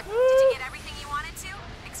 Did you get everything you wanted to?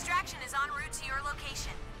 Extraction is en route to your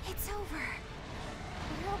location. It's over.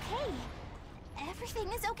 We're okay. Everything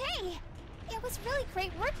is okay. It was really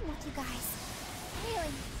great working with you guys.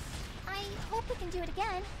 Really. I hope we can do it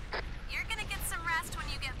again. You're gonna get some rest when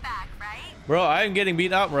you get back, right? Bro, I'm getting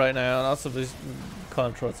beat up right now, and also these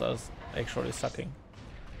controls are actually sucking.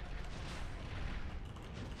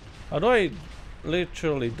 How do I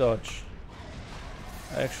literally dodge?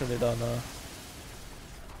 I actually don't know.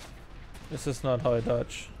 This is not how I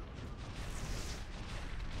dodge.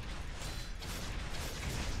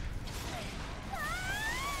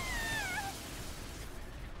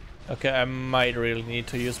 Okay, I might really need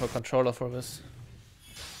to use my controller for this.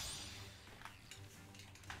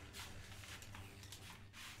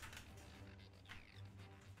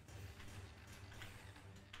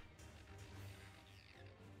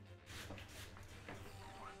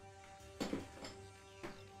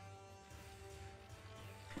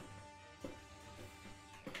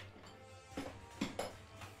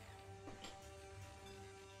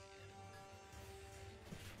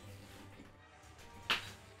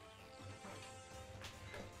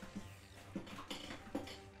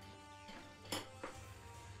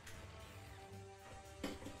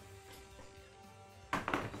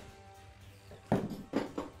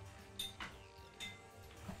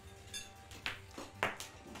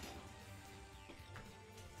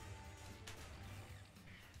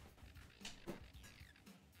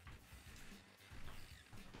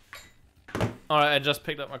 Alright, I just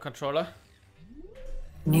picked up my controller.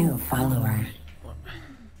 New follower.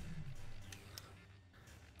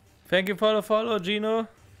 Thank you for the follow, Gino.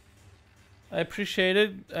 I appreciate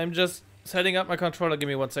it. I'm just setting up my controller. Give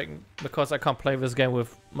me 1 second, because I can't play this game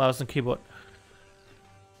with mouse and keyboard.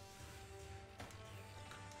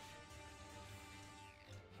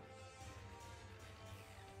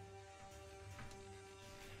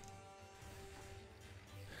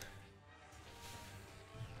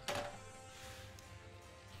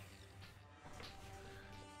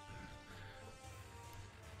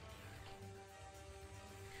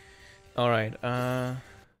 Alright, come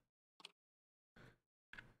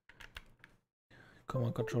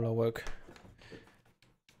on, controller work.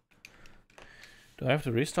 Do I have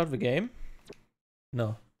to restart the game?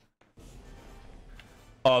 No.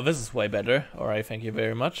 Oh, this is way better. Alright, thank you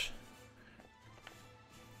very much.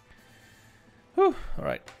 Whew,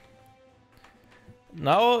 alright.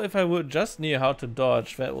 Now, if I would just knew how to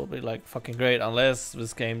dodge, that would be like fucking great, unless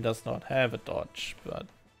this game does not have a dodge, but...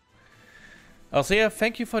 Also, yeah,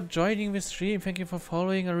 thank you for joining the stream. Thank you for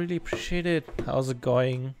following. I really appreciate it. How's it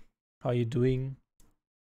going? How are you doing?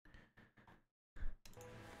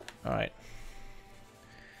 Alright.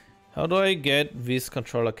 How do I get this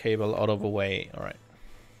controller cable out of the way? Alright.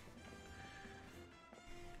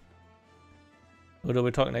 Who do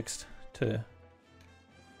we talk next to?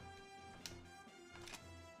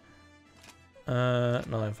 No,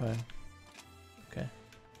 I'm fine. Okay.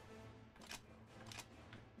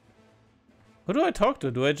 Who do I talk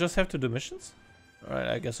to? Do I just have to do missions? Alright,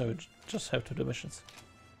 I guess I would just have to do missions.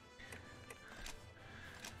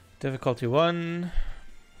 Difficulty 1.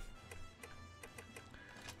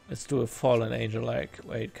 Let's do a fallen angel like.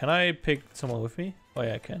 Wait, can I pick someone with me? Oh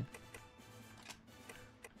yeah, I can.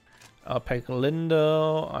 I'll pick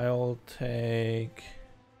Lindo. I'll take...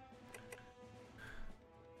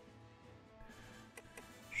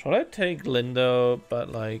 Should I take Lindo,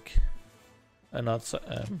 but like... not so...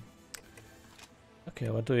 Okay,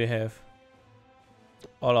 what do you have?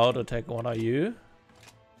 All out attack, what are you?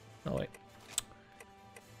 No, wait.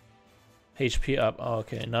 HP up. Oh,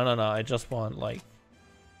 okay, no, I just want like...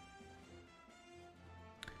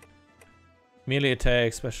 melee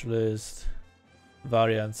attack, specialist,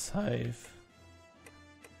 variant, scythe.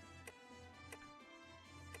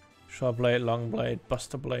 Short blade, long blade,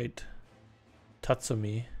 buster blade,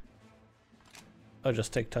 Tatsumi. I'll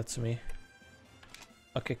just take Tatsumi.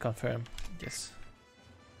 Okay, confirm. Yes.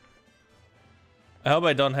 I hope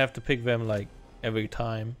I don't have to pick them like every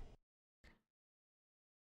time.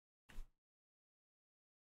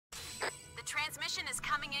 The transmission is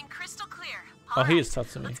coming in crystal clear. Oh, he is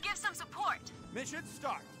Tatsumi. Let's give some support. Mission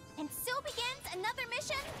start. And so begins another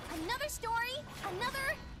mission, another story,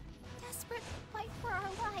 another desperate fight for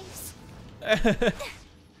our lives.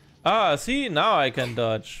 Ah, see, now I can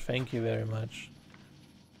dodge. Thank you very much.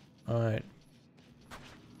 Alright.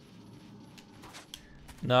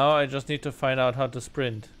 Now I just need to find out how to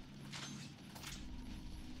sprint.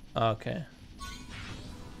 Okay.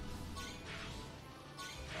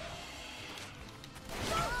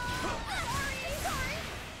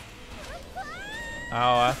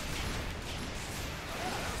 Ow.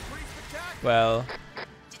 Well.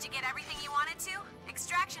 Did you get everything you wanted to?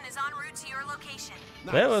 Extraction is en route to your location.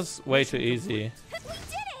 That was way too easy. We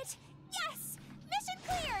did it! Yes! Mission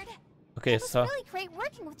cleared! Okay, it was so really great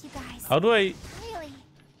working with you guys. how do I Really.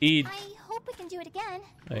 eat? I hope we can do it again.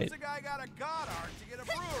 Wait. Who's the guy got a god art to get a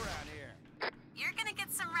brew around here? You're gonna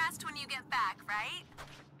get some rest when you get back, right?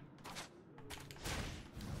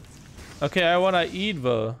 Okay, I wanna eat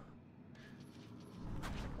though.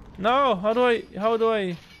 No, how do I?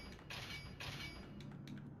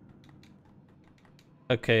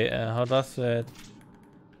 Okay, how does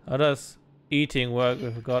eating work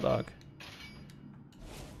with a god arc?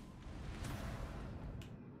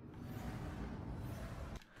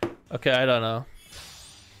 Okay, I don't know.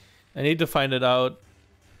 I need to find it out.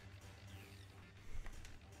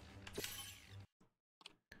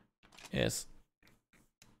 Yes.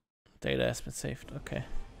 Data has been saved. Okay.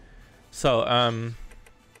 So,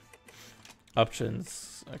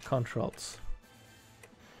 options, controls.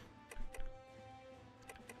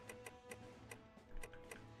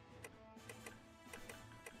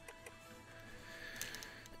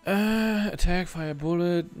 Attack, fire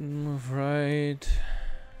bullet, move right.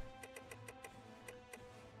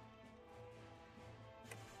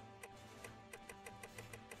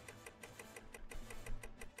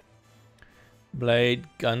 Blade,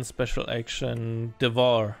 gun, special action,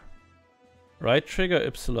 devour. Right trigger,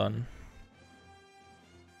 Y.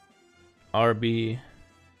 RB.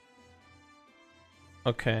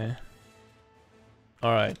 Okay.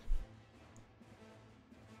 Alright.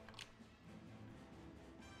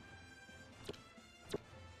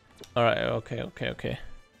 Alright, okay.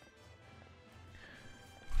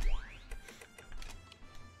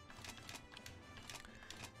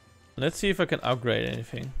 Let's see if I can upgrade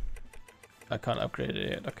anything. I can't upgrade it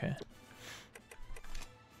yet, okay.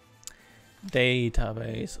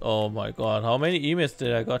 Database. Oh my god, how many emails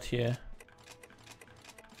did I got here?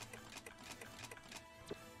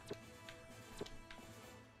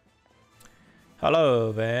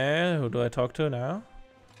 Hello there, who do I talk to now?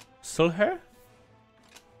 Still her?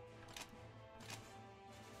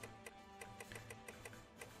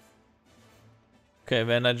 Okay,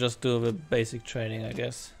 then I just do the basic training, I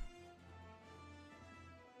guess.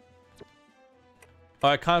 Oh,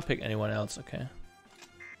 I can't pick anyone else, okay.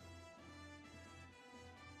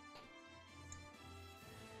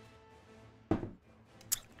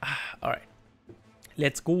 Alright.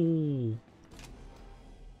 Let's go.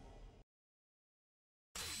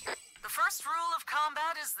 The first rule of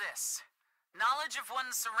combat is this. Knowledge of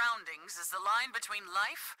one's surroundings is the line between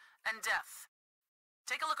life and death.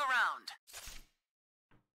 Take a look around.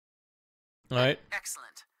 Alright.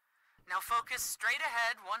 Excellent. Now focus straight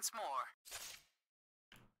ahead once more.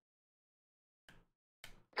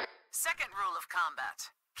 Second rule of combat.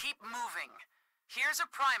 Keep moving. Here's a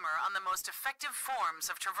primer on the most effective forms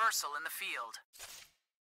of traversal in the field.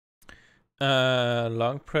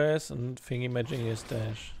 Long press and thingy matching is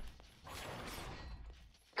dash.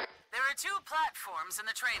 There are 2 platforms in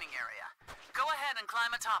the training area. Go ahead and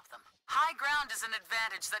climb atop them. High ground is an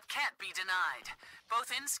advantage that can't be denied,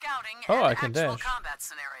 both in scouting and I can actual dash. combat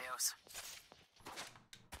scenarios.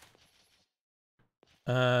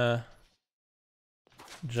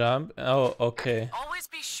 Jump. Oh, okay. Always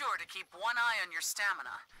be sure to keep one eye on your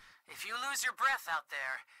stamina. If you lose your breath out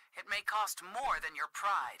there, it may cost more than your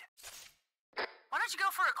pride. Why don't you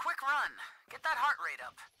go for a quick run? Get that heart rate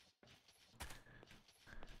up.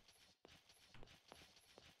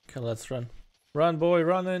 Okay, let's run. Run, boy,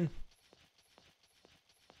 running.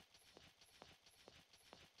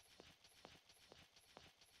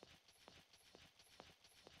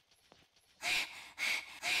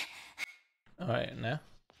 Alright, now.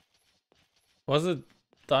 Was it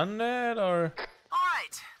done yet, or?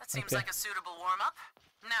 Alright, that seems Okay. like a suitable warm-up.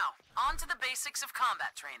 Now, on to the basics of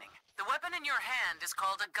combat training. The weapon in your hand is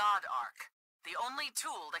called a God Arc, the only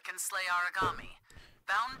tool that can slay Aragami,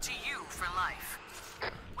 bound to you for life.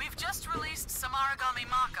 We've just released some Aragami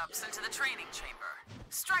mock-ups into the training chamber.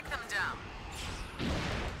 Strike them down.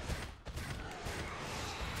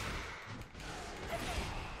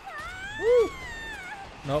 Woo!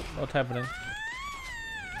 Nope, not happening.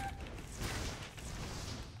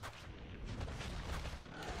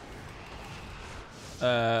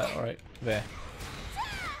 Alright, there.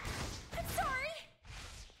 I'm sorry.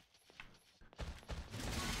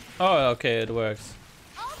 Oh, okay, it works.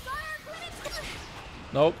 I'll fire clinics.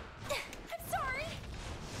 Nope. I'm sorry.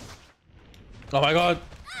 Oh my god,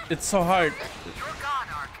 it's so hard. Your God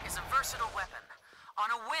Arc is a versatile weapon. On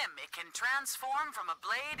a whim, it can transform from a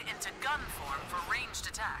blade into gun form for ranged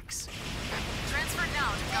attacks. Transfer now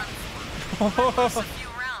to gun form. Plus a few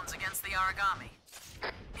rounds against the Aragami.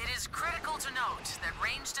 It is critical to note that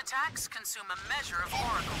ranged attacks consume a measure of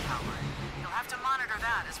oracle power. You'll have to monitor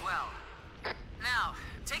that as well. Now,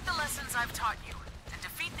 take the lessons I've taught you and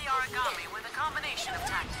defeat the Aragami with a combination of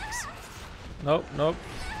tactics. Nope, nope.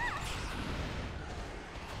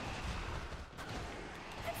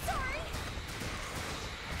 I'm sorry.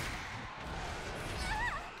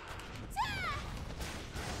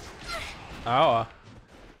 Ow.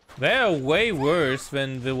 They're way worse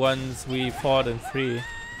than the ones we fought in 3. Did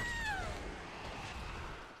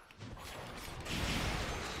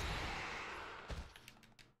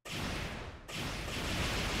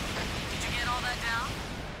you get all that down?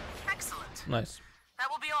 Excellent. Nice. That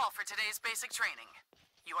will be all for today's basic training.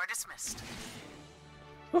 You are dismissed.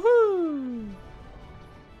 Woohoo!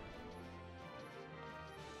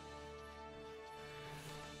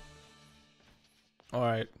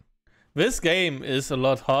 Alright. This game is a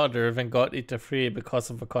lot harder than God Eater 3 because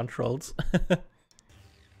of the controls.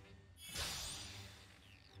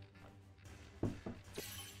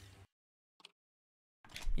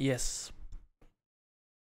 Yes.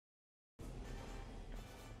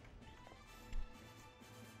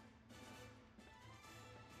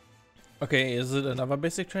 Okay, is it another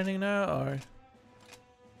basic training now, or?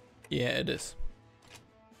 Yeah, it is.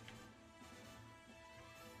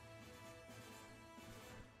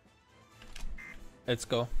 Let's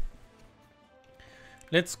go.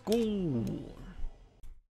 Let's go.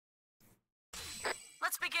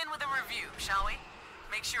 Let's begin with a review, shall we?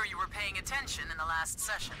 Make sure you were paying attention in the last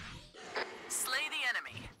session. Slay the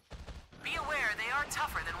enemy. Be aware they are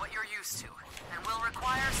tougher than what you're used to, and will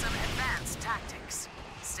require some advanced tactics.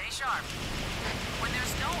 Stay sharp. When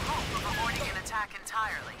there's no hope of avoiding an attack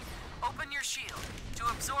entirely, open your shield to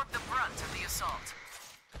absorb the brunt of the assault.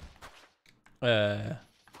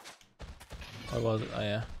 What was it? Oh,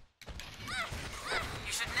 yeah.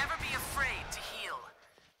 You should never be afraid to heal.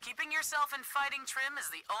 Keeping yourself in fighting trim is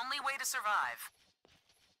the only way to survive.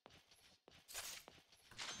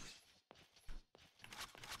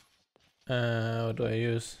 What do I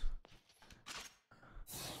use?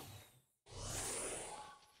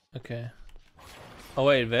 Okay. Oh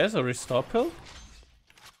wait, there's a restore pill?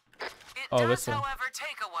 It does, however,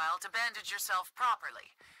 take a while to bandage yourself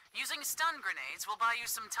properly. Using stun grenades will buy you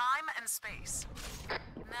some time and space.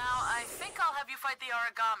 Now, I think I'll have you fight the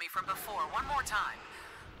origami from before one more time.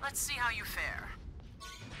 Let's see how you fare.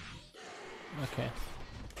 Okay.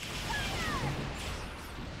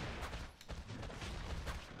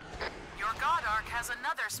 Your God Arc has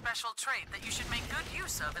another special trait that you should make good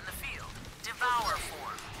use of in the field. Devour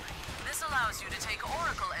form. This allows you to take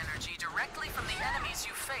Oracle energy directly from the enemies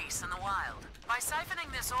you face in the wild. By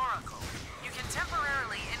siphoning this Oracle, you can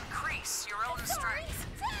temporarily increase your own strength,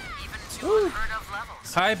 even to unheard of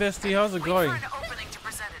levels. Hi bestie, how's it going? Wait for an opening to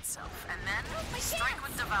present itself, and then strike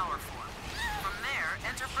with Devour form. From there,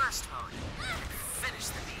 enter Burst mode, and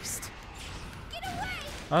finish the beast.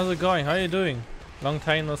 How's it going? How are you doing? Long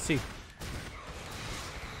time no see.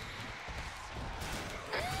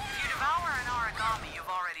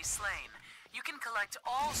 You can collect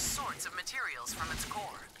all sorts of materials from its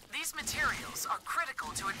core. These materials are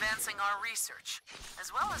critical to advancing our research,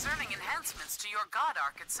 as well as earning enhancements to your God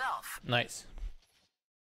Arc itself. Nice.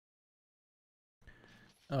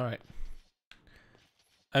 Alright.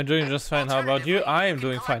 I'm doing just fine. How about you? I am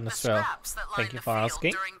doing fine as well. Thank you for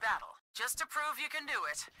asking. During battle. Just to prove you can do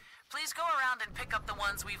it, please go around and pick up the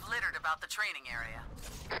ones we've littered about the training area.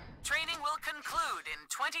 Training will conclude in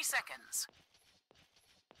 20 seconds.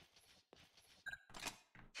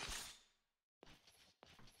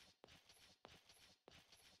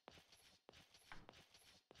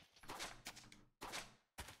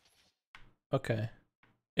 Okay.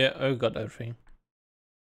 Yeah, I got everything.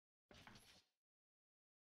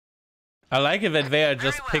 I like it that they are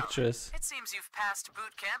just pictures. It seems you've passed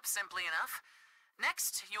boot camp simply enough.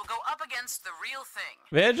 Next, you'll go up against the real thing.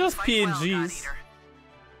 They're just PNGs.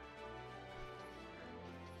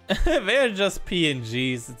 They're just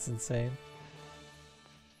PNGs. It's insane.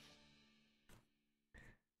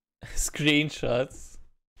 Screenshots.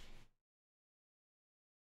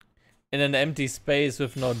 In an empty space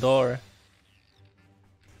with no door.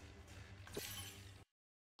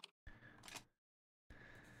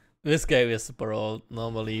 This game is super old.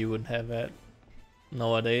 Normally you wouldn't have that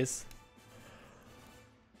nowadays.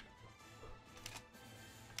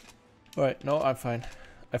 Alright, no, I'm fine.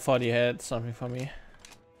 I thought he had something for me.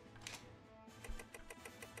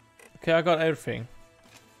 Okay, I got everything.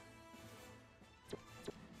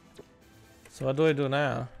 So what do I do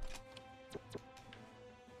now?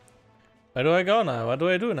 Where do I go now? What do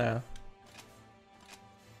I do now?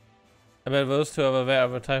 I bet those two over there are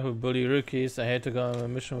the type who bully rookies. I hate to go on a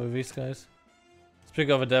mission with these guys. Speak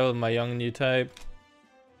of a devil, my young new type.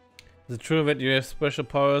 Is it true that you have special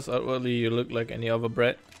powers? Outwardly you look like any other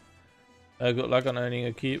brat. Good luck on earning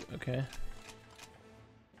a keep. Okay.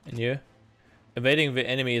 And you? Evading the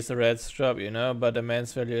enemy is a rat's job, you know, but a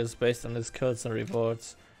man's value is based on his kills and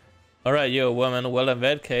rewards. Alright, you're a woman. Well, in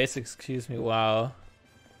that case, excuse me. Wow.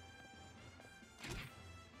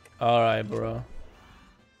 Alright, bro.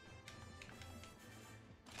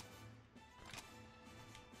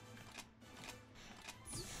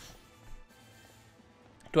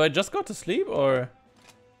 Do I just go to sleep or?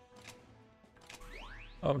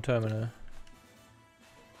 Home terminal.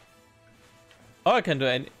 Oh, I can do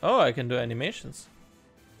any. Oh, I can do animations.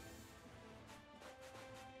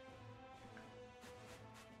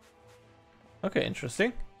 Okay,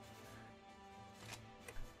 interesting.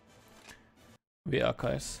 The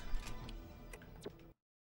archives.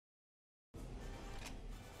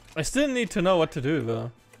 I still need to know what to do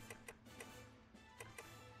though.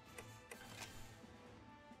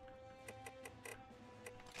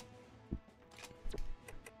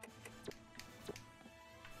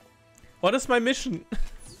 What is my mission?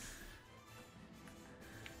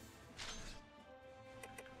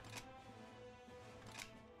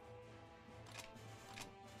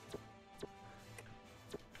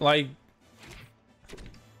 Like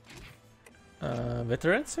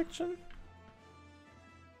veteran section?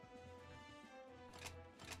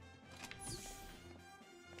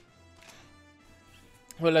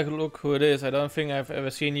 Well, like, look who it is. I don't think I've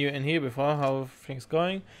ever seen you in here before. How are things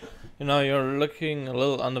going? You know, you're looking a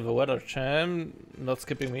little under the weather, champ. Not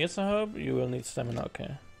skipping meals, I hope. You will need stamina,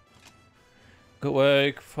 okay. Good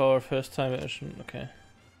work for first time mission, okay.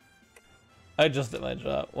 I just did my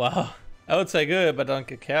job. Wow. I would say good, but don't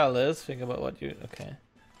get careless. Think about what you... Okay.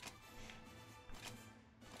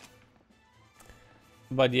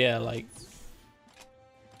 But yeah, like...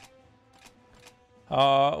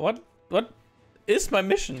 What is my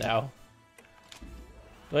mission now?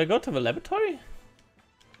 Do I go to the laboratory?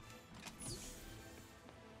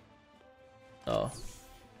 No.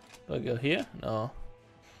 Do I go here? No.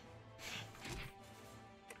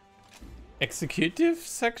 Executive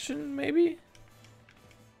section, maybe?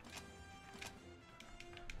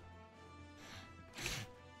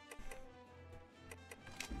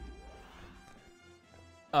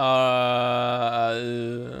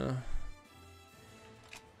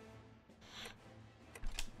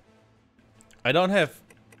 I don't have...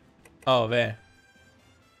 Oh, there.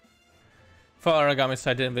 For origami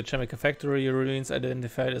sited in the chemical factory, ruins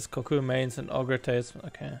identified as cocoon mains and auger tails.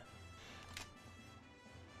 Okay.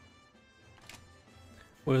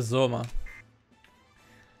 With Zoma.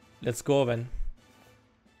 Let's go then.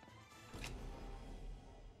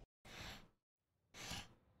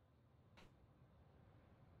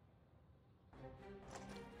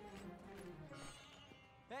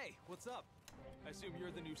 Hey, what's up? I assume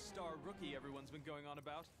you're the new star rookie everyone's been going on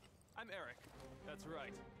about? I'm Eric. That's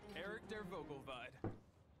right, Eric der Vogelweide.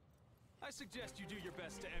 I suggest you do your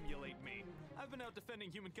best to emulate me. I've been out defending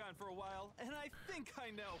humankind for a while, and I think I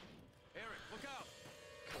know. Eric, look out!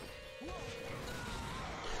 Whoa!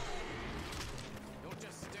 Don't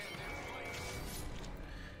just stand there and fight.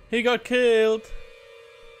 He got killed.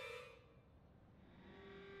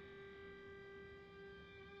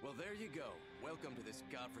 Well, there you go. Welcome to this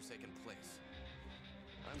godforsaken place.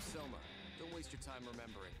 I'm Selma. Don't waste your time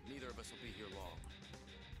remembering. Neither of us will be here long.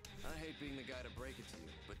 I hate being the guy to break it to you,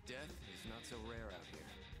 but death is not so rare out here.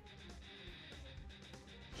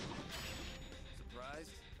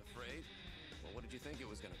 Surprised? Afraid? Well, what did you think it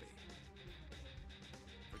was gonna be?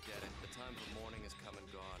 Forget it. The time for mourning has come and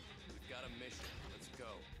gone. We've got a mission. Let's go.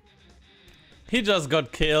 He just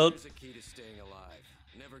got killed. Here's a key to staying alive.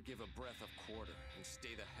 Never give a breath of quarter, and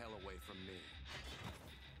stay the hell away from me.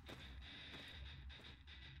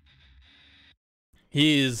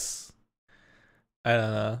 He's... I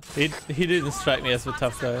don't know. He didn't strike me as a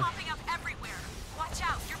tough guy. Watch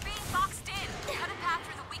out, you're being boxed in. Cut a path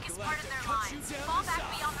through the weakest part of their lines. Fall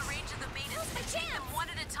back beyond the range of the maidens and take them one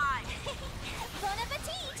at a time. Bon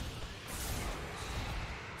appetit!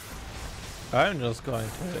 I'm just going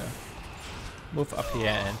to move up here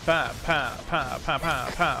and pow, pow, pow, pow, pow,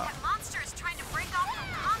 pow. That monster is trying to break off from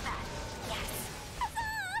combat.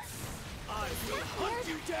 I will hunt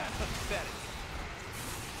you down. Pathetic.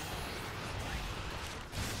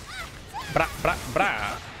 Bra, bra,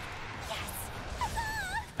 bra.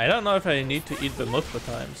 I don't know if I need to eat them multiple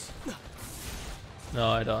times. No,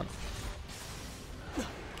 I don't.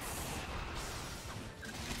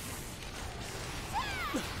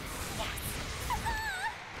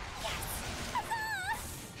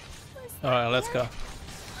 Alright, let's go.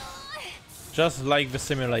 Just like the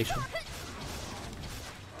simulation.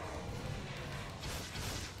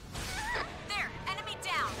 There, enemy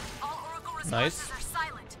down. All Oracle responses Nice. are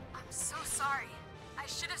silent. I'm so sorry. I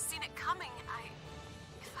should have seen it coming.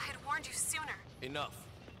 If I had warned you sooner. Enough.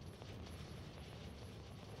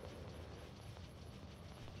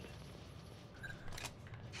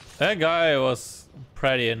 That guy was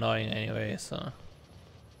pretty annoying anyway, so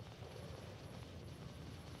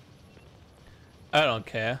I don't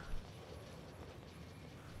care.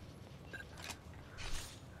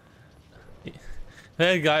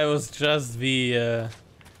 That guy was just the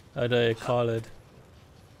how do I call it?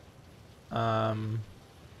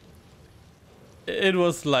 It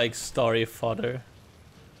was like story fodder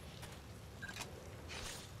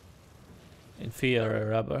in Fear or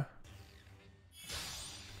Rubber.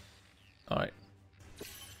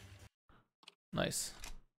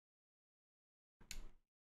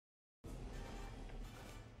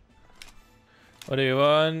 What do you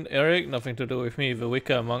want, Eric? Nothing to do with me. The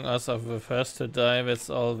weaker among us are the first to die. That's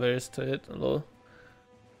all there is to it. Hello.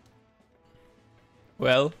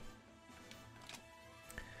 Well,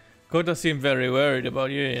 Kota seemed very worried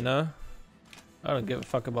about you, you know? I don't give a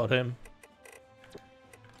fuck about him.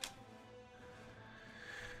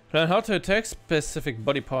 Learn how to attack specific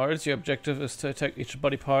body parts. Your objective is to attack each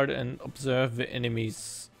body part and observe the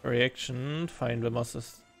enemy's reaction. Find the most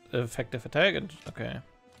effective attack. And, okay.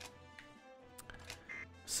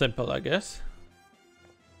 Simple, I guess.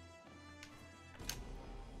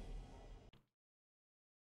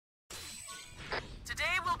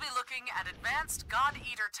 Today we'll be looking at advanced God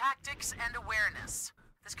Eater tactics and awareness.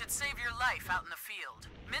 This could save your life out in the field.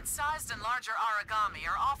 Mid-sized and larger origami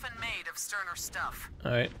are often made of sterner stuff.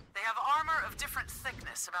 Alright. They have armor of different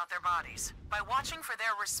thickness about their bodies. By watching for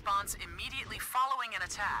their response immediately following an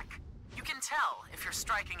attack, you can tell if you're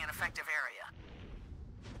striking an effective area.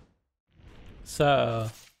 So...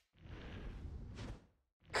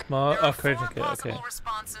 small... There are critical, four possible okay.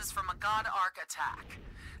 responses from a God Arc attack.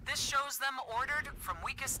 This shows them ordered from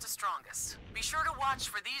weakest to strongest. Be sure to watch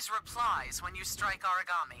for these replies when you strike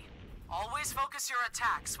origami. Always focus your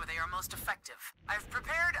attacks where they are most effective. I've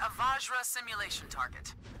prepared a Vajra simulation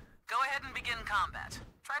target. Go ahead and begin combat.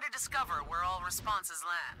 Try to discover where all responses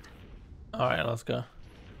land. Alright, let's go.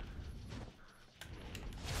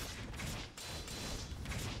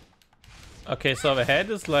 Okay, so the head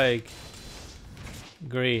is like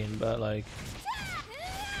green, but like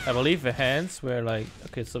I believe the hands were like,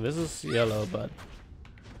 okay, so this is yellow, but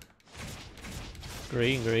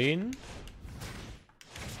green.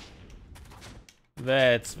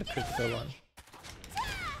 That's the critical one.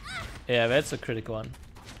 Yeah, that's a critical one.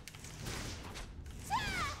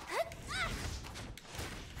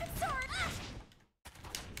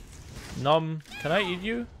 Nom, can I eat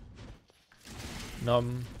you?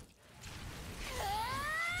 Nom.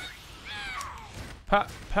 Pa.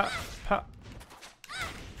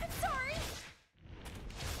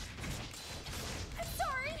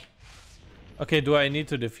 Okay, do I need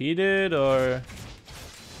to defeat it or?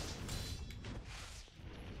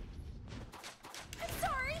 I'm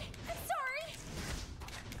sorry.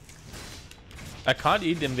 I can't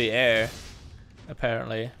eat in the air,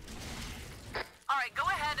 apparently. Alright, go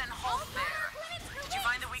ahead and hold there. Did you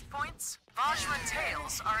find the weak points? Vajra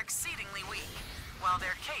tails are exceedingly weak, while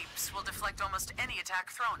their capes will deflect almost any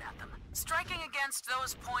attack thrown at them. Striking against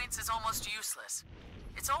those points is almost useless.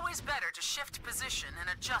 It's always better to shift position and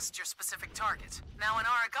adjust your specific target. Now, an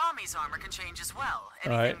origami's armor can change as well.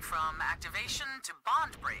 Anything from activation to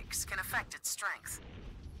bond breaks can affect its strength.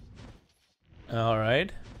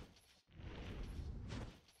 Alright.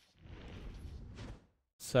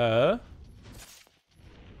 So...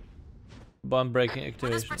 bond breaking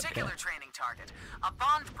activation. For this particular training target, a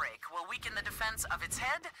bond break will weaken the defense of its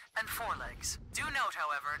head and forelegs. Do note,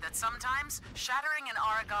 however, that sometimes shattering an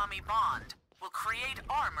origami bond will create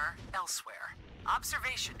armor elsewhere.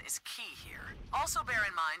 Observation is key here. Also bear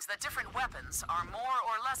in mind that different weapons are more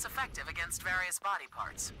or less effective against various body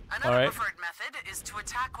parts. Another preferred method is to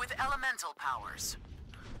attack with elemental powers.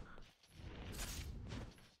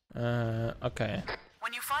 Okay.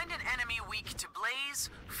 When you find an enemy weak to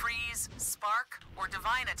blaze, freeze, spark, or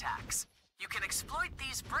divine attacks, you can exploit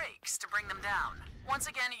these breaks to bring them down. Once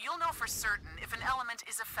again, you'll know for certain if an element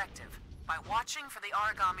is effective by watching for the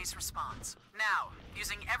origami's response. Now,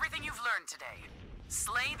 using everything you've learned today,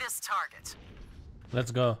 slay this target.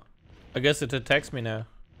 Let's go. I guess it attacks me now.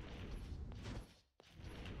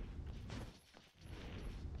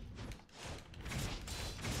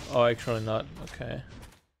 Oh, actually not. Okay.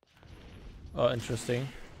 Oh, interesting.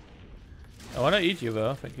 I want to eat you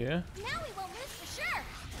though, thank you. Now we won't lose for sure.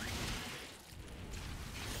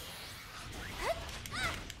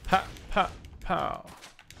 Pow.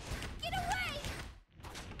 Get away!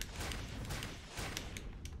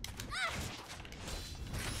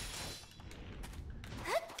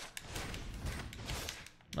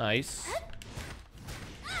 Nice.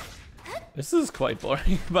 This is quite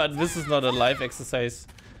boring, but this is not a live exercise,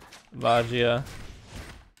 Vajra.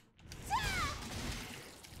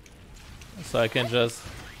 So I can just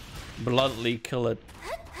bluntly kill it.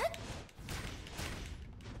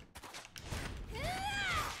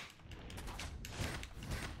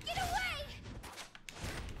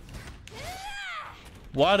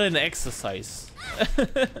 What an exercise.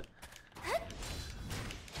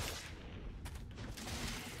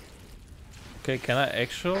 Okay, can I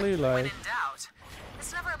actually like... When in doubt,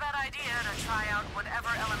 it's never a bad idea to try out whatever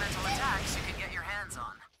elemental attacks you can get your hands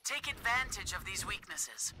on. Take advantage of these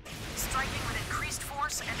weaknesses. Striking with increased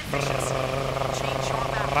force and efficiency will change your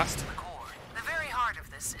balance to the core. The very heart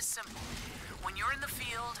of this is simple. When you're in the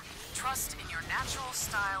field, trust in your natural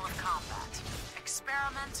style of combat.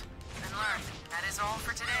 Experiment and learn. That is all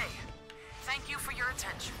for today. Thank you for your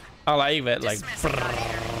attention. I like that, like.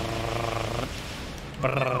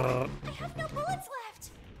 I have no bullets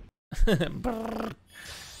left.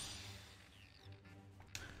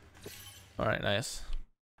 Alright, nice.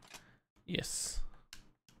 Yes.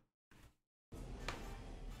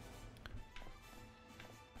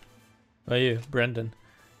 Where are you, Brendan?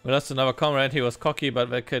 We lost another comrade. He was cocky, but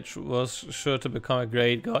that kid was sure to become a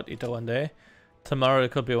great god eater one day. Tomorrow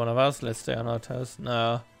it could be one of us. Let's stay on our toes.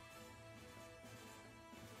 No.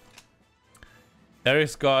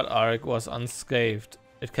 Eric's god arc was unscathed.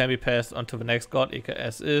 It can be passed on to the next god eater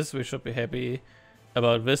as is. We should be happy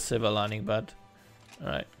about this silver lining, but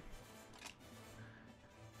alright.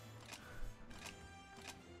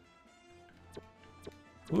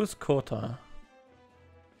 Who's Kota?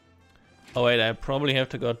 Oh wait, I probably have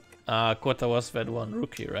to go. Kota was that one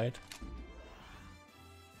rookie, right?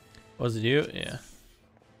 Was it you? Yeah.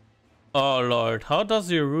 Oh lord, how does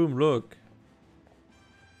your room look?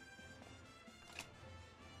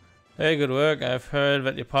 Hey, good work. I've heard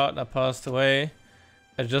that your partner passed away.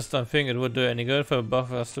 I just don't think it would do any good for both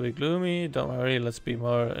of us to be gloomy. Don't worry, let's be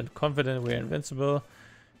more confident we're invincible.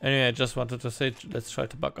 Anyway, I just wanted to say let's try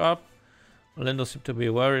to buck up. Lindo seemed to be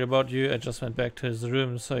worried about you. I just went back to his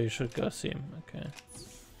room, so you should go see him. Okay.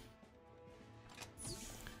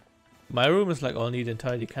 My room is like all neat and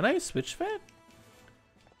tidy. Can I switch that?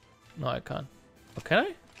 No, I can't. Oh, can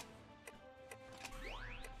I?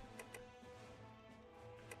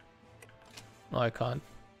 No, I can't.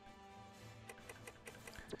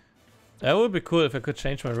 That would be cool if I could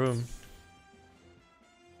change my room.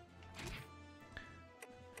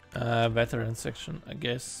 Veteran section, I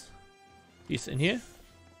guess. He's in here?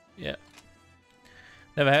 Yeah.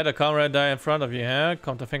 Never had a comrade die in front of you, huh?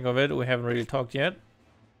 Come to think of it, we haven't really talked yet.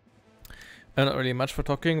 Not really much for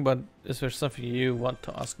talking, but is there something you want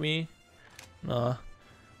to ask me? No.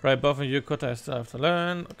 Right, both of you, Kota, I still have to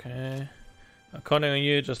learn. Okay. I'm counting on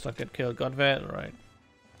you, just don't get killed. Got that? Right.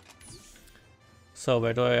 So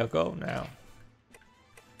where do I go now?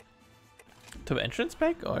 To the entrance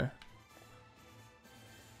back, or?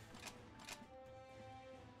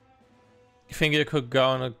 You think you could go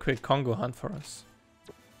on a quick Congo hunt for us?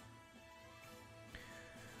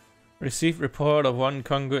 Received report of one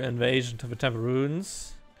Congo invasion to the temple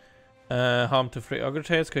ruins. Harm to 3 ogre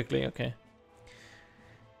quickly, okay.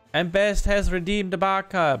 And Best has redeemed the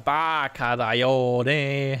Baka. Baka da yo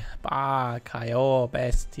ne. Baka yo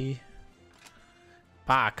bestie.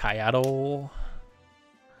 Baka yaro.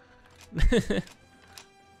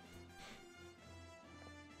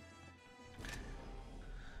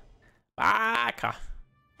 Baka.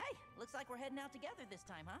 Hey, looks like we're heading out together this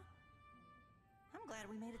time, huh? I'm glad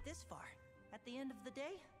we made it this far. At the end of the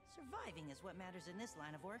day, surviving is what matters in this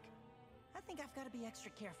line of work. I think I've got to be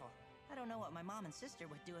extra careful. I don't know what my mom and sister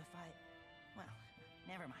would do if I... Well,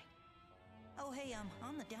 never mind. Oh, hey,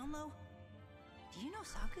 on the down low, do you know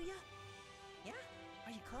Sakuya? Yeah?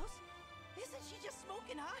 Are you close? Isn't she just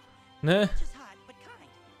smoking hot? Nah. Not just hot, but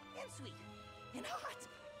kind. And sweet. And hot.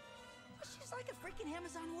 She's like a freaking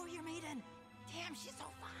Amazon warrior maiden. Damn, she's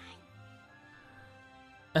so fine.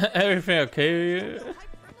 Everything okay with you?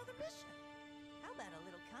 How about a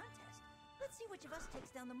little contest? Let's see which of us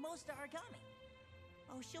takes down the most origami.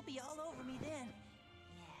 Oh, she'll be all over me then.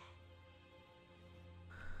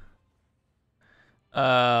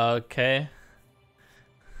 Yeah. Okay.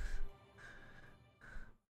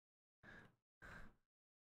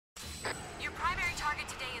 Your primary target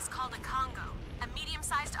today is called a Congo, a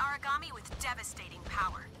medium-sized origami with devastating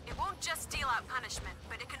power. It won't just deal out punishment,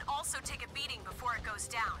 but it can also take a beating before it goes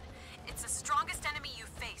down. It's the strongest enemy you've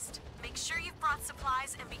faced. Make sure you've brought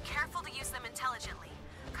supplies and be careful to use them intelligently.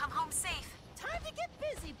 Come home safe. Time to get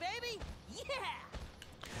busy, baby! Yeah!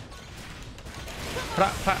 Pra,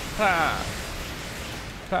 pra, pra.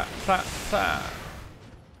 Pra, pra, pra.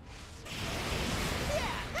 Yeah,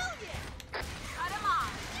 hell yeah! Cut him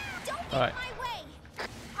off. Don't get All right. in my way.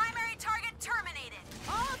 Primary target terminated.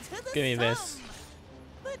 All to the Give me sum. this.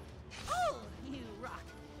 But, oh, you rock.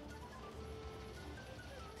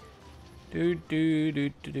 Do, do, do,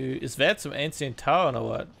 do, do. Is that some ancient town or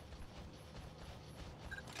what?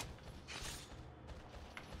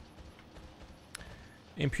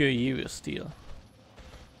 Impure evil steel.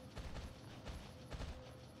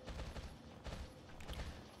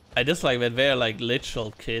 I just like that they're like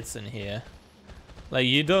literal kids in here. Like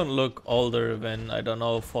you don't look older than, I don't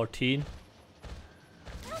know, 14.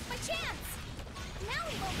 Now's my chance. Now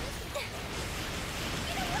we won't lose it.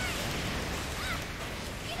 Get away!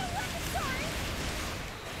 Get away, sorry!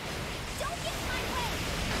 Don't get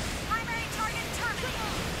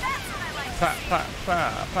Pa, pa,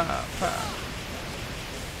 pa, pa, pa.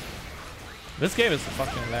 This game is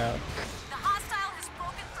fucking loud. The hostile has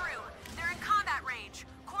broken through. They're in combat range.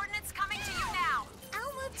 Coordinates coming to you now.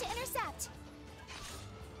 I'll move to intercept.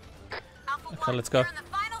 Alpha Okay, 1, let's go. you're in the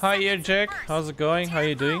final Hi, seconds Jack. of burst. How's it going? How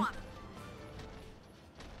you doing? Tear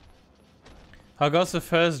How goes the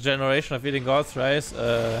first generation of Eating Gods Rice?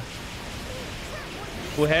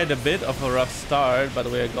 Who had a bit of a rough start, but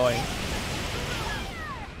we're going.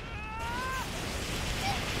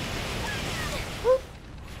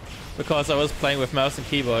 Because I was playing with mouse and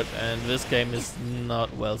keyboard, and this game is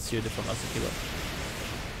not well suited for mouse and keyboard.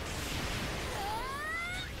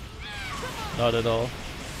 Not at all.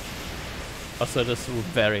 Also, this is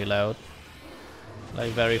very loud.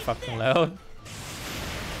 Like, very fucking loud.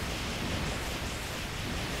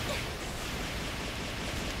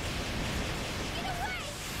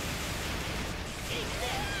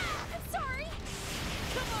 Sorry.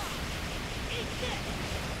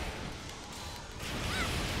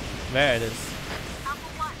 There it is. Alpha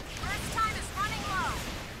 1, burst time is running low.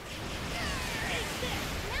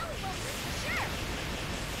 Now we will lose for sure.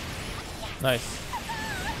 Nice.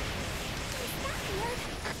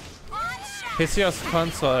 On PC or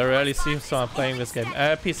console? I rarely see someone playing this game.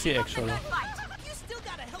 PC actually. You still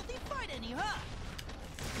got a healthy fight in you, huh?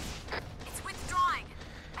 It's withdrawing.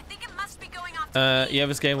 I think it must be going off. Yeah,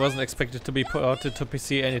 this game wasn't expected to be ported to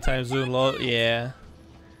PC anytime soon. Lol. Yeah.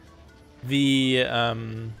 The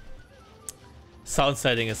sound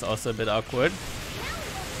setting is also a bit awkward.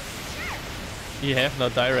 You have no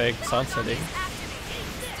direct sound setting.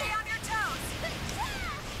 Stay on your toes.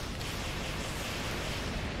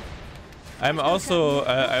 I'm also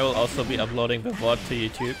I will also be uploading the VOD to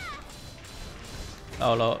YouTube.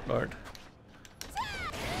 Oh Lord.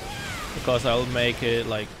 Because I'll make it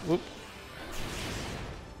like whoop.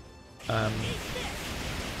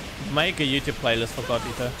 Make a YouTube playlist for God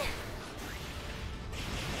Eater.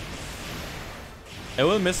 I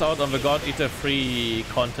will miss out on the God Eater free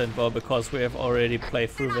content though, because we have already played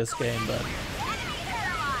through this game, but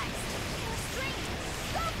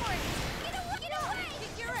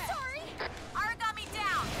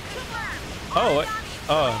oh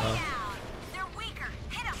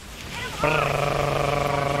no.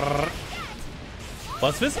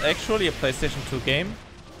 Was this actually a PlayStation 2 game?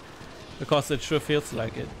 Because it sure feels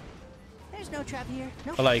like it. There's no trap here.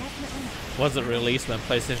 No, Or like, definitely not. was it released when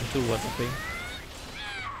PlayStation 2 was a thing?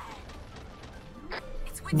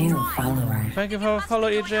 New follower. Thank you for the follow,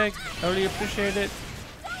 Eject. I really appreciate it.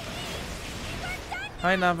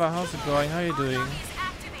 Hi Nava, how's it going? How you doing?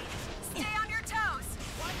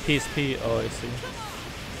 PSP, oh I see.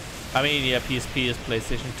 I mean, yeah, PSP is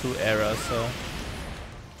PlayStation 2 era, so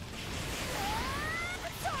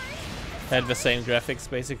had the same graphics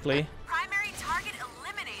basically.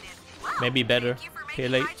 Maybe better. Okay,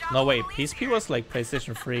 like, no wait, PSP was like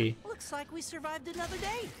PlayStation 3. Looks like we survived another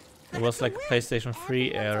day. It was like PlayStation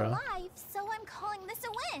 3 era. Alive, so I'm calling this a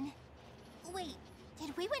win. Wait,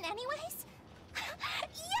 did we win anyways?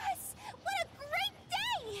 Yes! What a great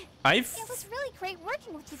day! It was really great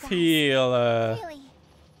working with you guys. Feel Really.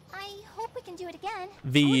 I hope we can do it again.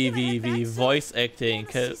 the voice acting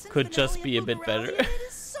could just be a bit better.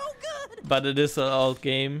 But it is an old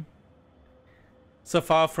game. So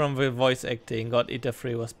far from the voice acting, God Eater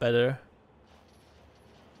 3 was better.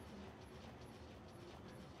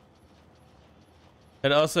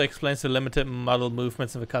 It also explains the limited model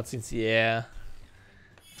movements in the cutscenes. Yeah.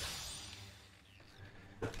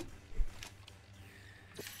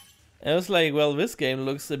 I was like, well, this game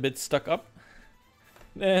looks a bit stuck up.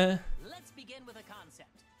 Let's begin with a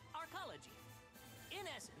concept. Arcology. In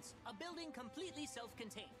essence, a building completely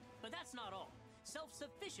self-contained. But that's not all.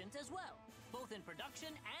 Self-sufficient as well, both in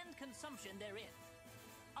production and consumption therein.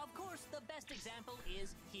 Of course, the best example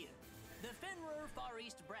is here. The Fenrir Far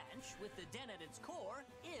East branch, with the den at its core,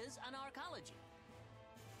 is an arcology.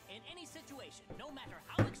 In any situation, no matter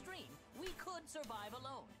how extreme, we could survive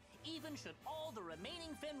alone, even should all the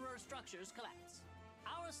remaining Fenrir structures collapse.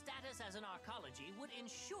 Our status as an arcology would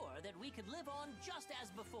ensure that we could live on just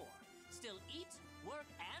as before, still eat, work,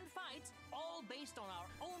 and fight, all based on our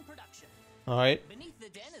own production. Alright. Beneath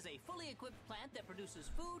the den is a fully equipped plant that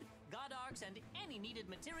produces food, god arcs, and any needed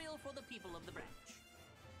material for the people of the branch.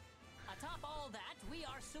 Atop all that, we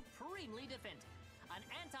are supremely defended. An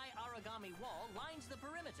anti-origami wall lines the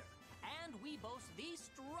perimeter, and we boast the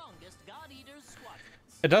strongest God Eaters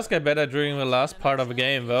squadrons. It does get better during the last part of the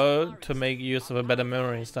game, though, to make use of a better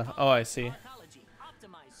memory and stuff. Oh, I see.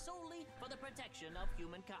 Optimized solely for the protection of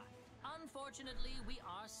humankind. Unfortunately, we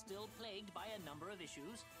are still plagued by a number of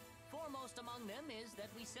issues. Foremost among them is that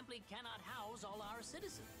we simply cannot house all our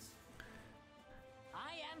citizens.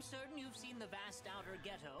 I am certain you've seen the vast outer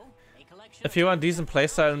ghetto, a collection. If you want decent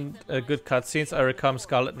playstyle and good cutscenes, I recommend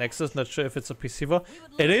Scarlet Nexus. Not sure if it's a PC version.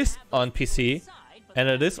 It is on PC, and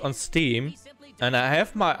it is on Steam, and I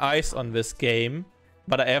have my eyes on this game,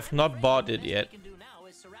 but I have not bought it yet.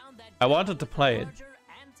 I wanted to play it,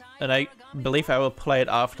 and I believe I will play it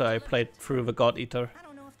after I played through the God Eater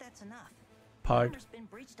part. Been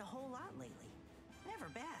breached a whole lot lately. Never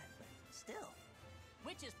bad, but still.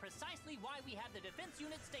 Which is precisely why we have the defense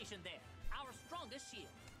unit stationed there, our strongest shield.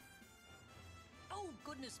 Oh,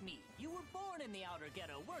 goodness me. You were born in the outer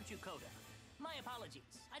ghetto, weren't you, Coda? My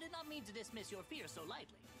apologies. I did not mean to dismiss your fear so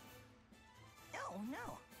lightly. Oh,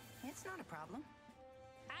 no. It's not a problem.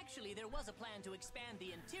 Actually, there was a plan to expand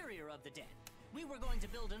the interior of the den. We were going to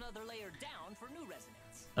build another layer down for new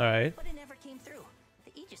residents. Alright. But it never came through.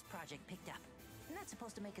 The Aegis project picked up. And that's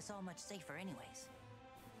supposed to make us all much safer anyways.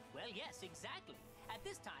 Well, yes, exactly. At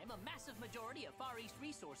this time, a massive majority of Far East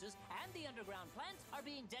resources and the underground plants are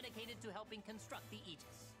being dedicated to helping construct the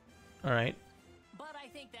Aegis. Alright. But I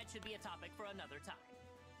think that should be a topic for another time.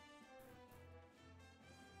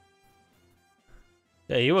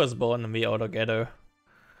 Yeah, he was born in the outer ghetto.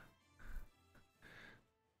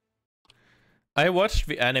 I watched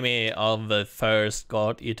the anime of the first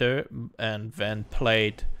God Eater and then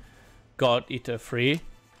played God Eater 3,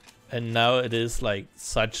 and now it is like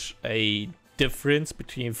such a difference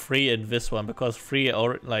between 3 and this one, because 3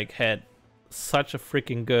 like had such a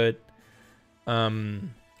freaking good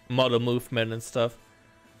model movement and stuff.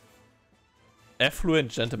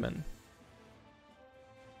 Affluent gentleman.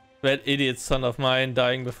 That idiot son of mine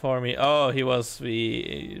dying before me. Oh, he was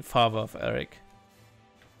the father of Eric.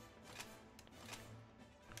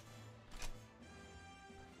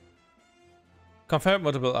 Confirmed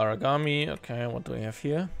multiple origami. Okay, what do we have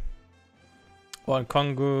here? One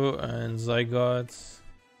Kongu and Zygotes.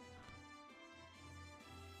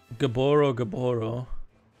 Gaboro.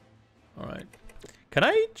 Alright. Can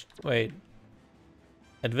I... wait.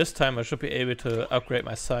 At this time I should be able to upgrade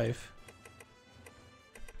my scythe.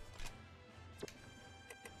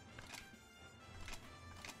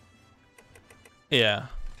 Yeah.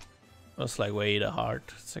 That's like wait a hard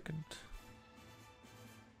second.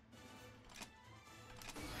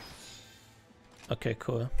 Okay,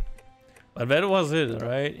 cool. But that was it,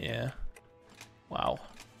 right? Yeah. Wow.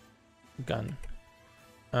 Gun.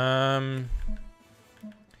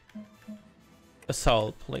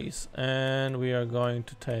 Assault, please. And we are going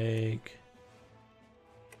to take...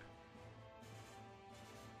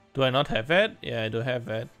 Do I not have that? Yeah, I do have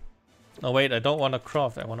that. No, wait, I don't want to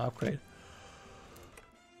craft. I want to upgrade.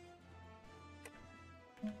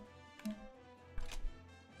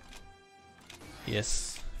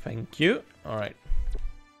 Yes, thank you. Alright.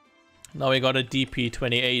 Now we got a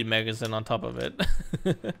DP28 magazine on top of it.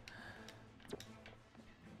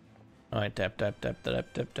 Alright, tap.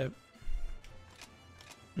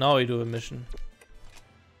 Now we do a mission.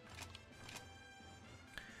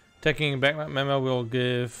 Taking back my memo will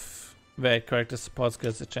give that character support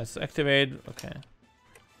skills a chance to activate. Okay.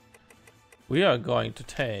 We are going to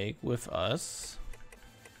take with us.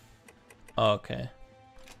 Okay.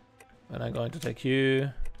 And I'm going to take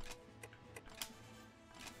you.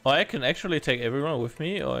 Oh, I can actually take everyone with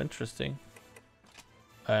me? Oh, interesting.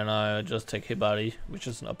 And I just take Hibari, which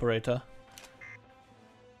is an operator.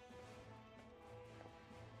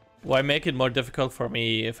 Why make it more difficult for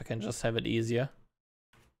me if I can just have it easier?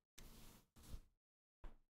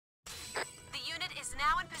 The unit is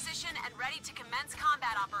now in position and ready to commence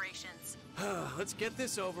combat operations. Let's get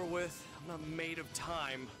this over with. I'm not made of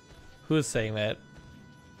time. Who's saying that?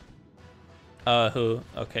 Who?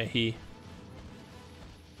 Okay, he.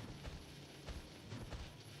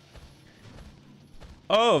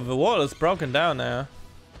 Oh, the wall is broken down now.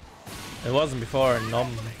 It wasn't before.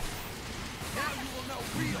 Nom.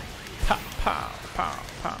 Pow, pow, pow,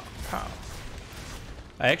 pow, pow.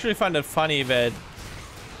 I actually find it funny that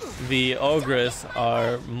the ogres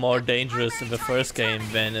are more dangerous in the first game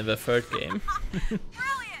than in the third game.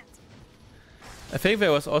 I think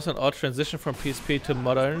there was also an odd transition from PSP to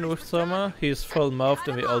modern with Soma. He's full-mouthed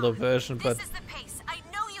in the older version, but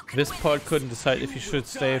this part couldn't decide if he should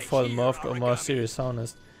stay full-mouthed or more serious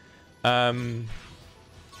honest. So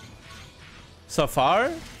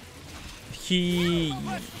far, he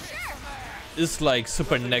is like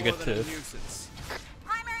super negative.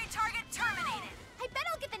 Primary target terminated. I bet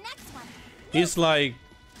I'll get the next one. He's like,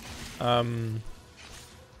 how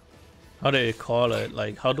do you call it?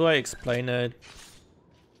 Like, how do I explain it?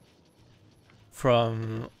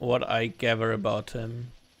 From what I gather about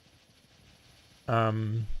him.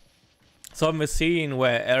 So in the scene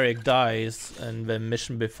where Eric dies in the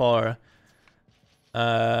mission before,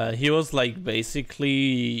 He was like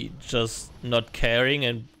basically just not caring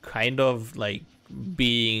and kind of like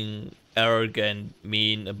being arrogant,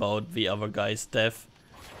 mean about the other guy's death,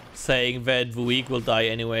 saying that the weak will die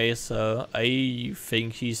anyway. So I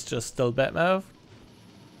think he's just still bad mouth.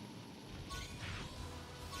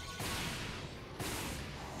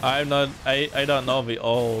 I'm not. I don't know the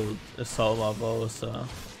old Assault bow, so.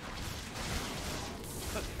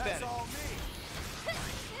 That's all me.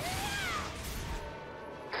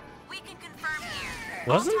 We can confirm here.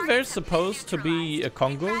 Wasn't there supposed to be a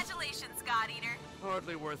Congo? Congratulations, God Eater.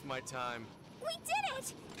 Hardly worth my time. We did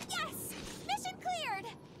it! Yes! Mission cleared!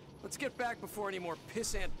 Let's get back before any more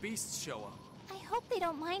pissant beasts show up. I hope they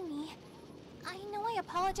don't mind me. I know I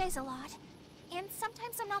apologize a lot, and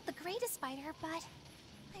sometimes I'm not the greatest fighter, but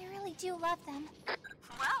I really do love them.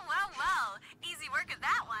 Well. Easy work at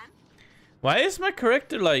that one. Why is my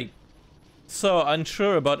character like so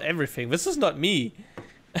unsure about everything? This is not me.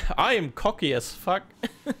 I am cocky as fuck.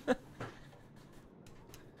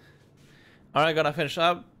 Alright, gonna finish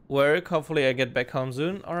up work. Hopefully I get back home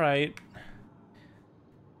soon. Alright.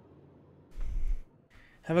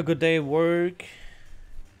 Have a good day at work.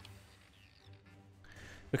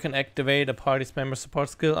 You can activate a party's member support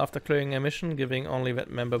skill after clearing a mission, giving only that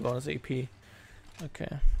member bonus AP.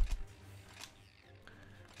 Okay.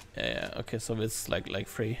 Yeah, okay, so it's like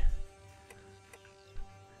free.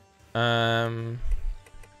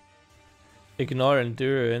 Ignore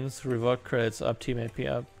endurance, reward credits up, team AP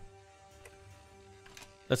up.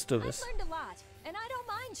 Let's do this. I've learned a lot, and I don't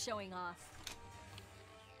mind showing off.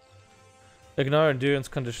 Ignore endurance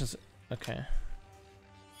conditions. Okay.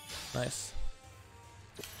 Nice.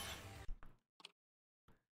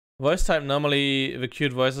 Voice type, normally the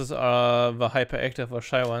cute voices are the hyperactive or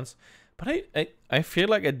shy ones. But I feel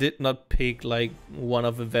like I did not pick like one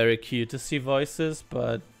of the very cutesy voices,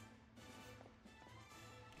 but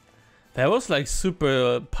there was like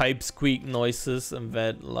super pipe squeak noises and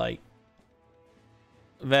that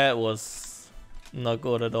was not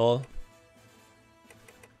good at all.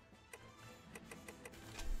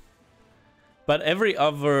 But every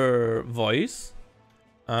other voice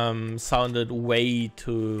sounded way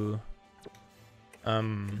too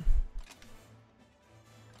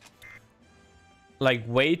like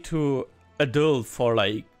way too adult for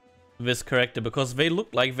like this character, because they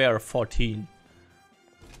look like they are 14,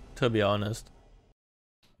 to be honest.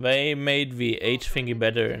 They made the age thingy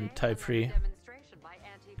better in Type 3. Demonstration by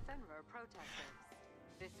anti-Fenrir protesters.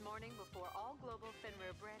 This morning, before all global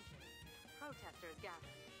Fenrir branches, protesters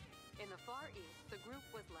gathered. In the Far East, the group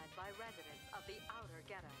was led by residents of the Outer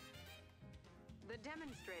Ghetto. The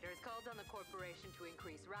demonstrators called on the corporation to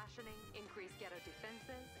increase rationing, increase ghetto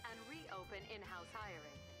defenses, and reopen in-house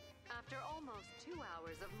hiring. After almost 2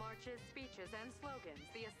 hours of marches, speeches, and slogans,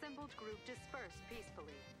 the assembled group dispersed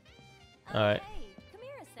peacefully. Alright. Hey, come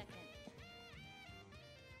here a second.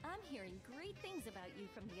 I'm hearing great things about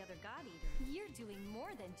you from the other God Eater. You're doing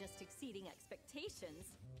more than just exceeding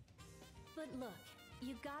expectations. But look,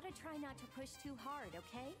 you gotta try not to push too hard,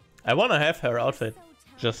 okay? I wanna have her outfit,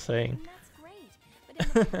 just saying. That's great, but in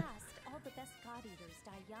the past, all the best God Eaters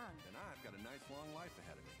die young. And I've got a nice long life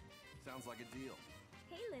ahead of me. Sounds like a deal.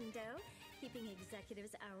 Hey, Lindo. Keeping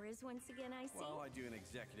executives' hours once again, I see. Well, I do an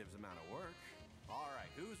executive's amount of work. All right,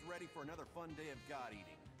 who's ready for another fun day of God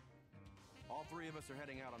eating? All three of us are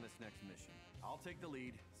heading out on this next mission. I'll take the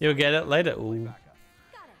lead. You'll get it later. Ooh.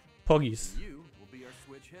 Poggies. You will be our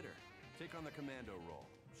switch hitter. Take on the commando role.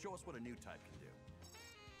 Show us what a new type can do.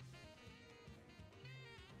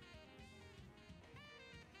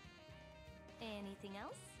 Anything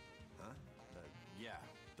else? Huh? Yeah,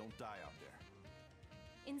 don't die out there.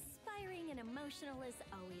 Inspiring and emotional as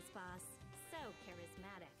always, boss. So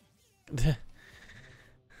charismatic.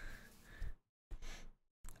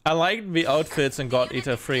 I like the outfits in God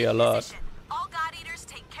Eater 3 a lot. All God Eaters,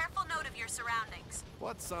 take careful note of your surroundings.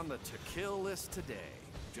 What's on the to-kill list today?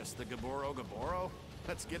 Just the Gaboro?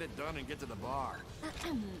 Let's get it done and get to the bar.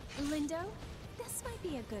 Lindo, this might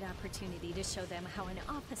be a good opportunity to show them how an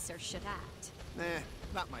officer should act. Nah,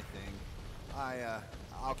 not my thing.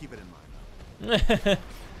 I'll keep it in mind.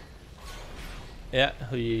 Yeah,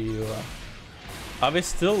 who you are. Are we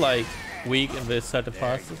still like weak in this set of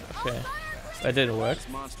passes? Okay. That didn't work. This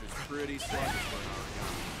monster's pretty sluggish for an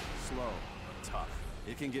origami. Slow, but tough.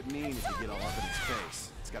 It can get mean if you get all up in its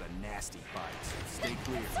face. It's got a nasty bite, so stay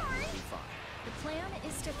clear and you'll be fine. The plan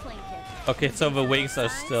is to flank it. Okay, so the wings are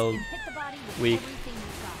still weak. Well,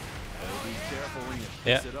 be careful when you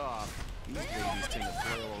piss it off. These babies tend to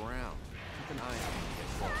flail around. Keep an eye out when you get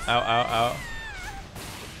close. Ow, ow, ow.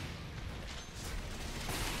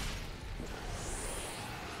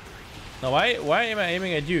 No, why am I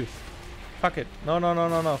aiming at you? Fuck it. No, no, no,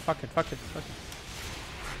 no, no. Fuck it, fuck it, fuck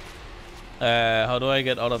it. How do I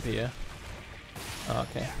get out of here? Oh,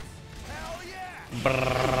 okay. Enemy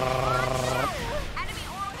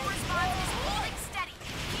oracle response is holding steady.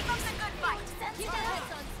 Keep up the good fight. Keep your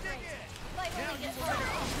heads on straight. Fight when it gets harder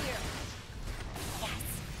from here. Yes.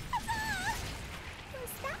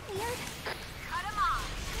 Was that weird? Cut him off.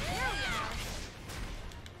 There we are.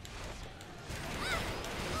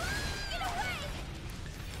 Get away!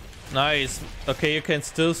 Nice. Okay, you can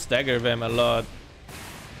still stagger them a lot.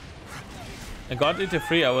 I got into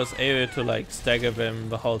 3, I was able to like stagger them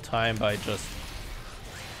the whole time by just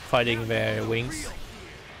fighting their wings.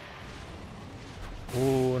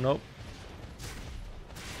 Ooh, nope.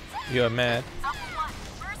 You're mad. Alpha 1,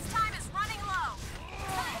 first time is running low.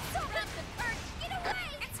 Get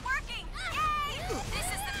away! It's working! Yay! This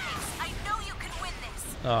is the pace. I know you can win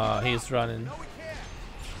this. Oh, he's running.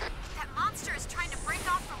 That monster is trying to break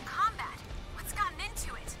off from combat. What's gotten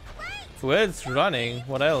into it? Wait! Well, it's running.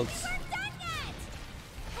 What else? We're done yet!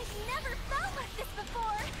 I've never felt like this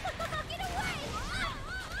before. Get away!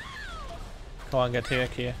 Come on, get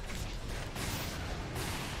here.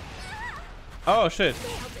 Oh shit.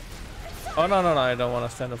 Oh no, no, no, I don't want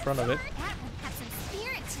to stand in front of it. That one had some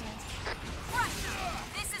spirit to it. Crush!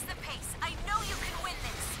 This is the pace. I know you can win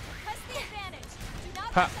this. Press the advantage. Do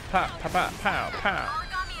not Pow, pow, pow, pow, pow, pow.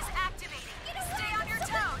 Origami is activating. Stay on your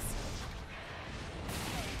toes.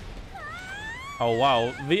 Oh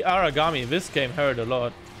wow, the origami, this game hurt a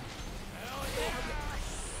lot.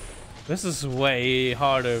 This is way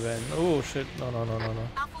harder than... Oh shit, no, no, no, no, no.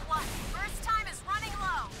 Alpha 1, first time is running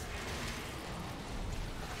low.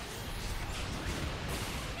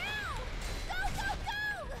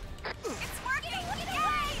 Go! It's working!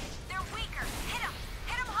 Yay! They're weaker. Hit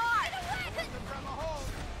him hard.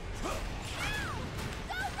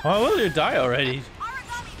 Why will you die already?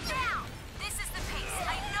 Origami down. This is the pace.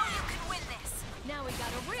 I know you can win this. Now we got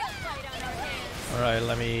a real fight on our hands. Alright,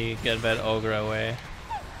 let me get that ogre away.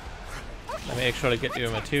 Let me actually get your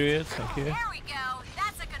materials, thank you. There we go.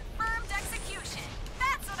 That's a confirmed execution.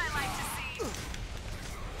 That's what I like to see.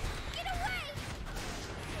 Get away!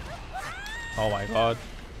 Oh my god.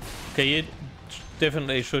 Okay, you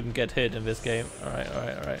definitely shouldn't get hit in this game. Alright,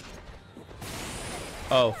 alright, alright.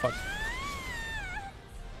 Oh, fuck.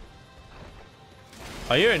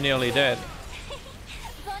 Oh, you're nearly dead.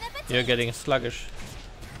 You're getting sluggish.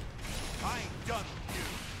 I ain't done with you.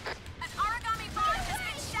 An origami bond has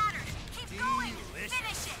been shattered. Keep going.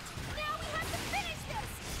 Finish it. Now we have to finish this.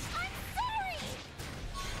 I'm sorry.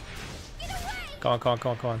 Get away. Come on, come on,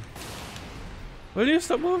 come on, come on. Will you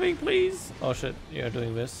stop moving, please? Oh shit, you're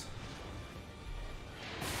doing this.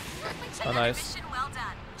 Oh, nice. Mission well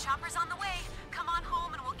done. Chopper's on the way. Come on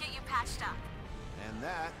home and we'll get you patched up. And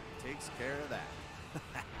that takes care of that.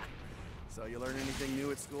 So you learn anything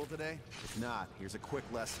new at school today? If not, here's a quick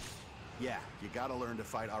lesson. Yeah, you gotta learn to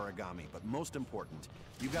fight origami, but most important,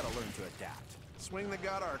 you gotta learn to adapt. Swing the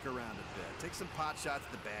god arc around a bit. Take some pot shots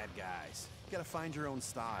at the bad guys. You gotta find your own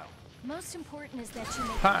style. Most important is that you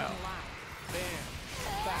make Pow. them alive. Bam!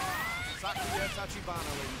 Bam! Sakuya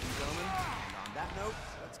Tachibana, ladies and gentlemen. And on that note,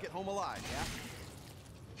 let's get home alive, yeah?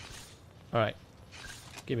 Alright.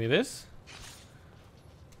 Give me this.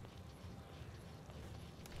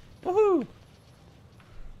 Woohoo!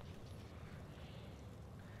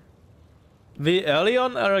 The early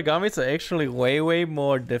on origamis are actually way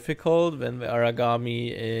more difficult than the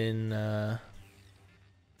origami in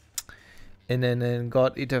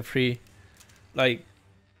God Eater 3. Like,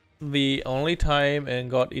 the only time in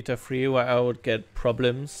God Eater 3 where I would get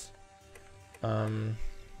problems. I'm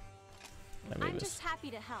just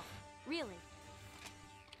happy to help. Really.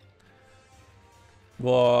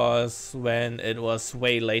 Was when it was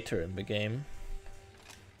way later in the game.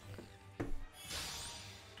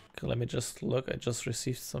 Okay, let me just look. I just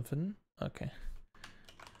received something. Okay.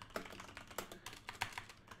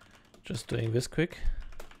 Just doing this quick.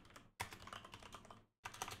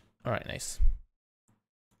 Alright, nice.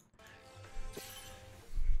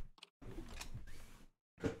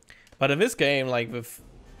 But in this game, like the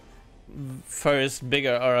first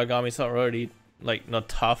bigger origamis are already like not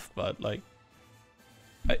tough, but like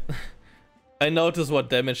I notice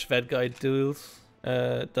what damage that guy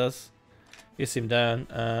does. You see him down.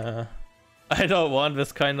 I don't want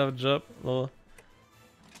this kind of job. Well,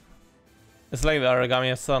 it's like the origami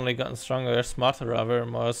has suddenly gotten stronger, smarter rather,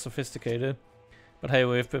 more sophisticated. But hey,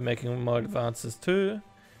 we've been making more advances too,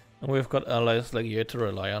 and we've got allies like you to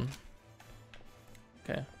rely on.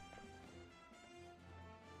 Okay.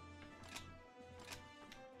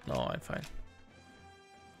 No, I'm fine.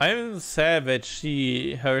 I'm sad that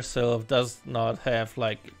she herself does not have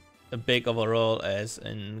like a big of a role as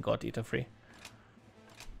in God Eater 3.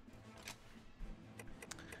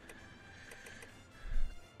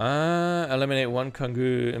 Eliminate one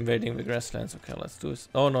Kangu invading the grasslands. Okay, let's do this.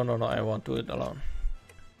 Oh, no, I won't do it alone.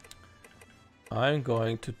 I'm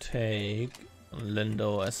going to take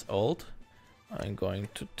Lindo as ult. I'm going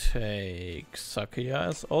to take Sakuya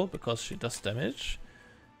as ult because she does damage.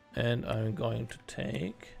 And I'm going to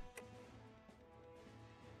take...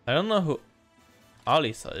 I don't know who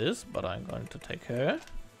Alisa is, but I'm going to take her.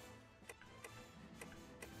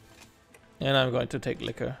 And I'm going to take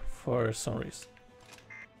Liquor for some reason.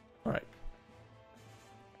 Alright.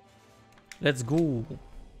 Let's go.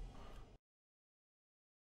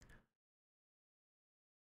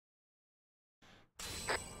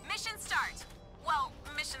 Mission start. Well,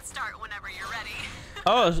 mission start whenever you're ready.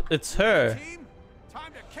 Oh, it's her. Team,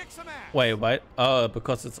 time to kick some ass. Wait, what? Oh,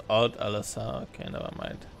 because it's out Alisa. Okay, never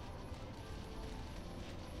mind.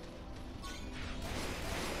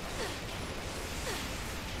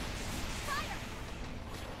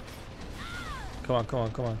 Come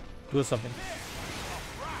on. Do something.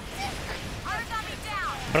 Origami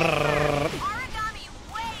down. Origami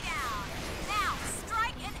way down. Now,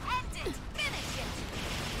 strike and end it. Finish it.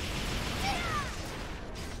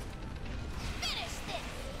 Finish this.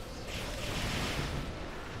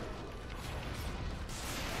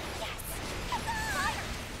 Yes.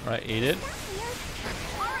 Alright, eat it.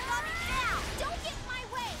 Origami down. Don't get in my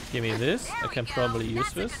way. Give me this. There I we can go. probably use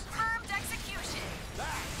That's a this. confirmed execution.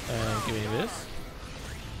 And give me this.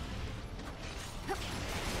 You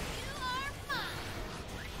are mine.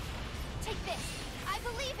 Take this. I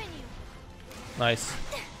believe in you. Nice.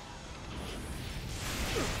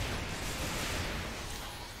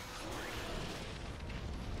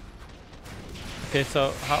 Okay,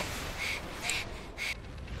 so how?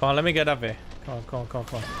 Come on, let me get up here. Come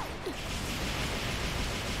on.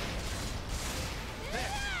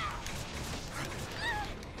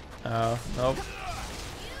 Oh, nope.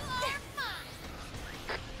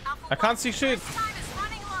 I can't see shit.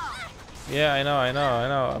 Yeah, I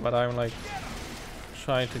know, but I'm like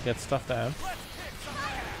trying to get stuff down.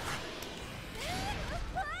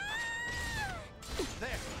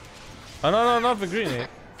 Oh no, not the grenade.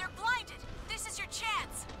 They're blinded. This is your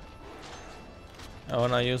chance. I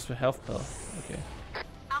wanna use the health pill. Okay.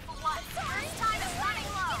 Alpha 1, first time is running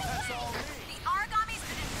low. The Origami's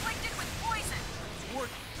been inflicted with poison. It's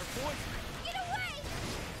working. They're poisoning. Get away!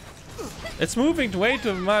 It's moving way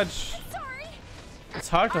too much. Sorry. It's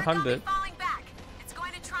hard to hunt it. Falling back. It's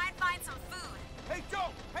going to try and find some food. Hey,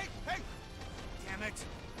 go! Hey! Damn it!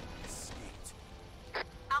 Escaped.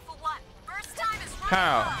 Alpha 1, first time is running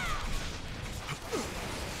How? low.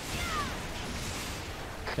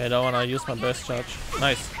 Okay, I don't wanna use my burst charge.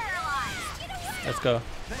 Nice. Let's go. Right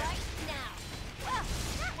now. Well,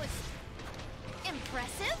 that was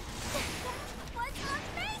impressive. Was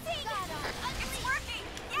amazing. It's working.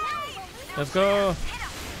 Yay! Let's go. Hit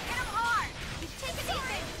him hard. Take it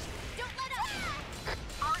easy. Don't let up.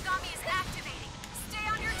 Origami is activating. Stay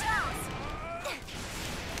on your toes.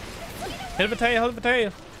 Hit the tail.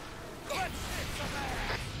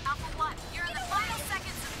 Alpha 1, you're in the final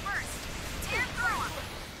seconds of first. Tear through him.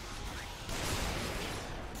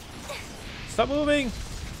 Stop moving.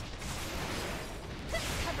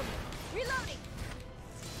 Cover me. Reloading.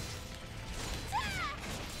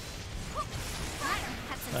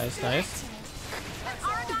 Nice. An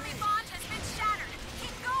origami bond has been shattered.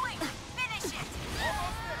 Keep going. Finish it.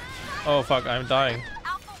 Oh fuck, I'm dying.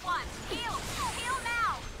 Alpha 1, heal. Heal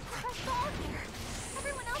now. We're fall here.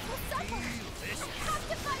 Everyone else will suffer. You have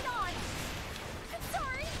to fight on. I'm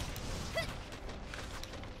sorry.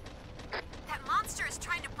 That monster is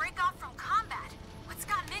trying to break off from combat. What's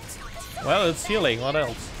gotten into it? Well, it's healing. What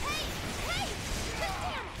else? Hey!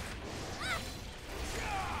 Damn it!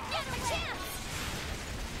 Give him a chance.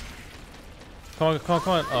 Come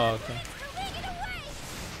on. Oh, okay. Get away!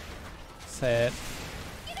 Sad.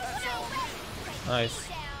 Get away!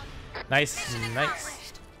 Nice. Mission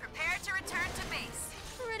accomplished. Prepare to return to base.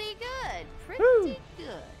 Pretty good. Woo. Pretty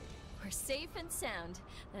good. We're safe and sound.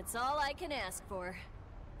 That's all I can ask for.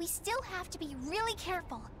 We still have to be really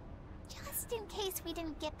careful. Just in case we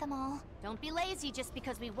didn't get them all. Don't be lazy just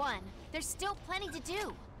because we won. There's still plenty to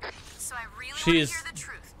do. So I really She want is- to hear the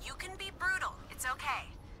truth. You can be brutal. It's okay.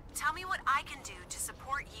 Tell me what I can do to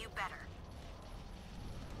support you better.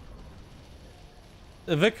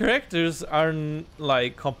 The characters are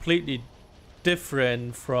like completely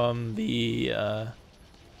different from the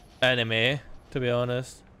anime, to be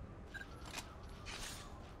honest.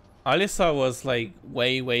 Alisa was like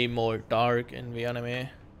way more dark in the anime.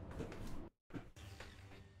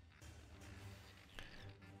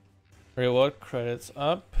 Reward credits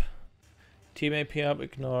up. Team AP up,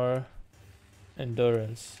 ignore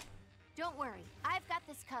endurance. Don't worry, I've got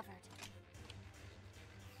this covered.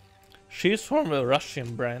 She's from a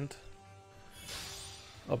Russian brand.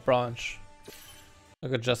 Or branch.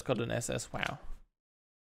 Look, I just got an SS, wow.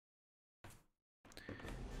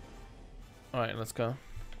 Alright, let's go.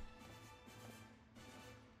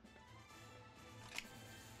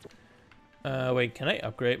 Wait, can I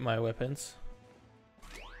upgrade my weapons?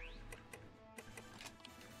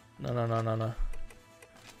 No.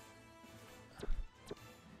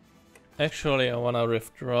 Actually, I wanna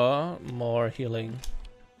withdraw more healing.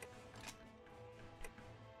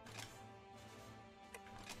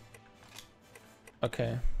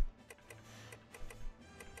 Okay.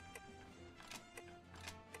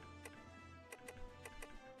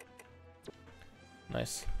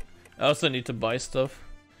 Nice. I also need to buy stuff,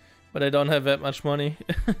 but I don't have that much money.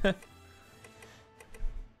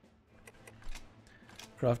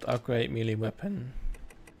 Craft upgrade melee weapon.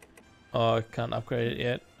 Oh, I can't upgrade it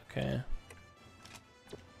yet. Okay.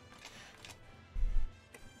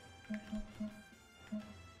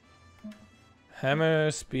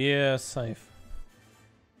 Hammer, spear, scythe.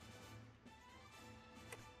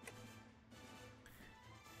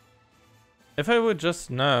 If I would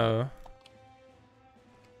just know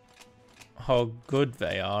how good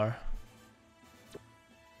they are.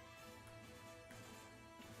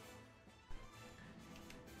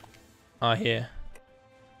 Ah, here.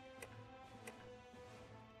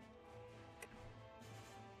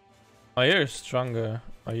 Oh, you're stronger.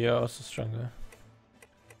 Oh, you're also stronger.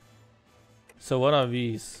 So what are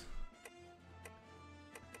these?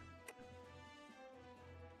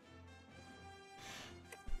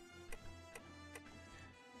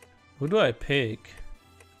 Who do I pick?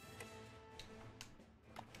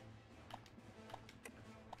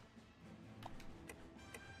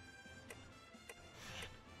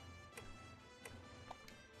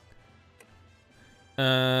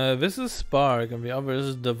 This is Spark and the other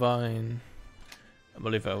is Divine. I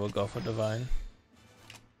believe I will go for Divine.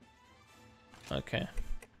 Okay.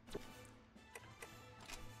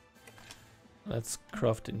 Let's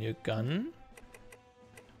craft a new gun.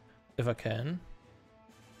 If I can.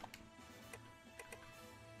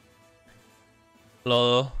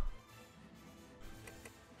 Lol.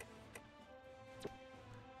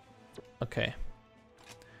 Okay.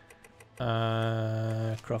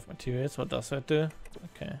 Craft materials, what does that do?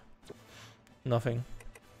 Okay. Nothing.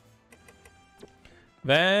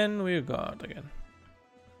 Then we got again.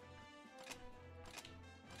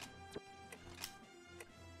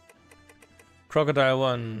 Crocodile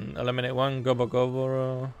 1, eliminate 1, Gobo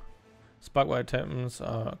Gobo, Spark White Items,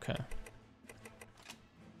 oh, okay.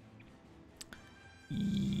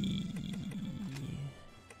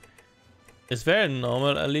 Is there a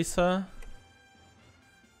normal Elisa?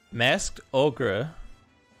 Masked Ogre.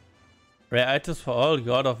 Rare items for all,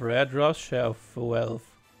 God of Rare Drops, Share of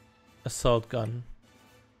Wealth. Assault Gun.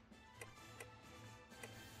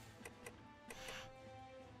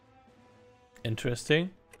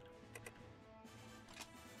 Interesting.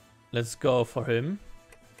 Let's go for him.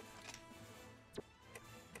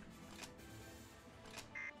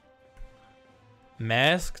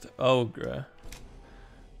 Masked Ogre.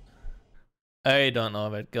 I don't know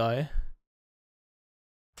that guy.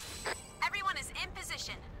 Everyone is in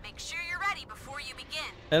position. Make sure you're ready before you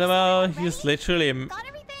begin. And well, he's literally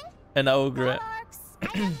an ogre.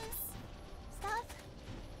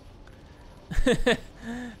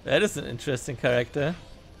 That is an interesting character.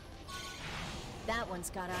 That one's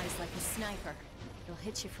got eyes like a sniper. It'll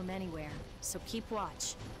hit you from anywhere, so keep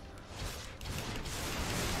watch.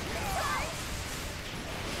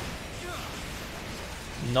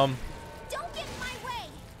 Nom. Don't get in my way.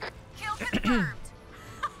 Kill confirmed.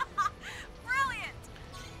 Brilliant.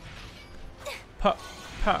 Pow,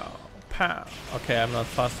 pow, pow. Okay, I'm not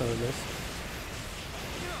faster with this.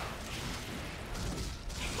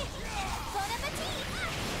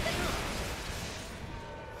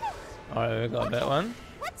 Alright, we got that one.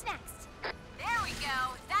 What's next? There we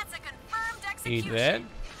go. That's a confirmed execution. Eat that.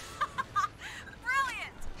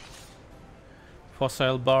 Brilliant.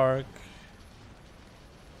 Fossil bark.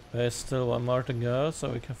 There's still one more to go, so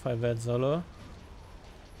we can fight that solo.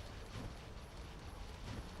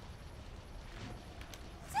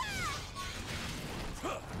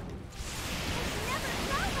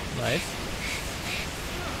 Nice.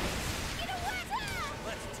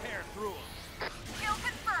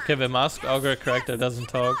 Okay, the masked ogre character doesn't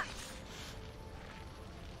talk.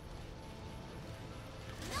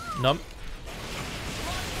 Nope.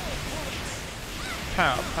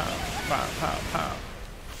 Pow, pow, pow, pow, pow.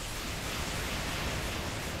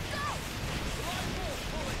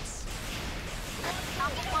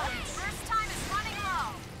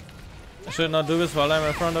 I should not do this while I'm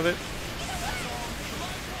in front of it.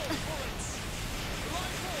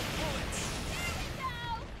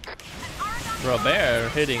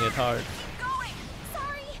 Robert hitting it hard. Sorry,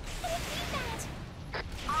 I didn't mean that.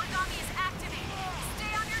 Origami is activated.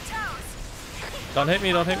 Stay on your toes. Don't hit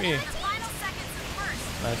me, don't hit me. Final seconds is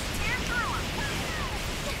first. Nice. Tear through 'em.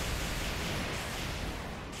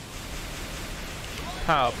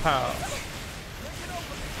 Pow, pow.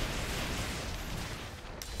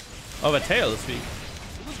 Oh, the tail is weak.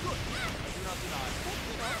 It's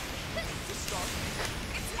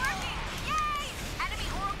working! Yay! Enemy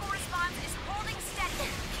Oracle response is holding steady.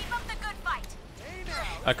 Keep up the good fight.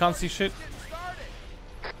 I can't see shit.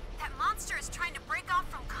 That monster is trying to break off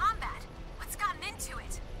from combat. What's gotten into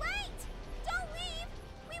it? Wait! Don't leave!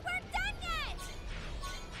 We weren't done yet!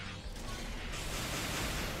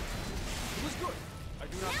 It was good. I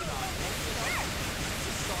do not deny.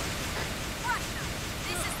 Crush them.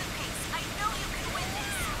 This is the pace. I know you can win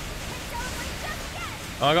this.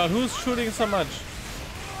 Oh my god, who's shooting so much?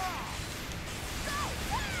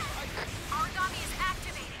 Origami is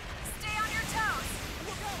activated. Stay on your toes.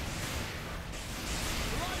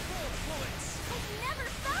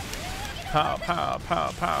 Pow, pow,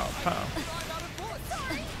 pow, pow, pow.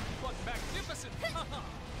 Magnificent.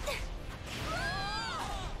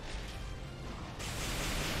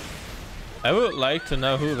 I would like to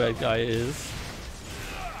know who that guy is.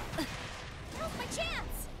 Now's my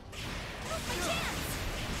chance! Now's my chance!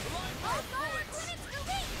 Oh god, limits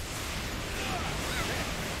release!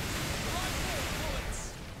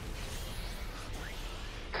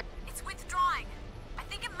 It's withdrawing. I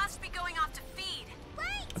think it must be going off to feed.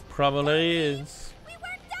 Wait! It probably is. We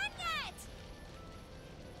weren't done yet!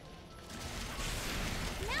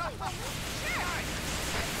 Now we will lose sure!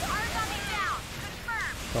 Origami down.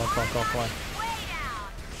 Confirmed. Come on, come on, come on, come on. Way down.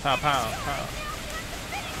 Pow, pow, pow.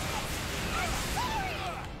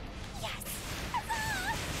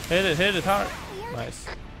 Hit it hard. Nice.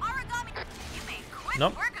 Origami, you made quick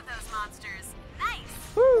Nope. work of those monsters. Nice.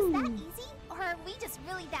 Was that easy? Or are we just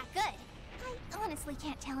really that good? I honestly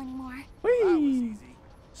can't tell anymore. Whee!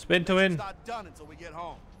 Spin to win. It's not done until we get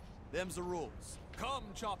home. Them's the rules. Come,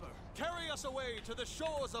 Chopper. Carry us away to the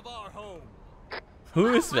shores of our home. Who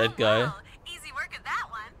is that guy? Well, easy work of that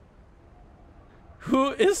one.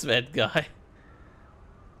 Who is that guy?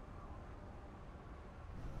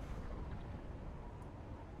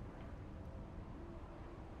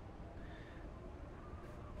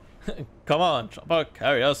 Come on, Chopper,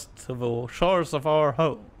 carry us to the shores of our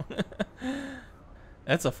home.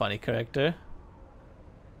 That's a funny character.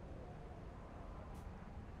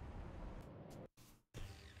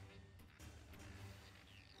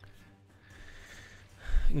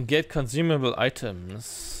 Get consumable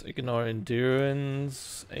items. Ignore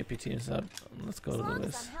endurance. APT is up. Let's go to the As long as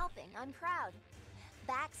list. I'm helping, I'm proud.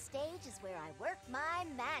 Backstage is where I work my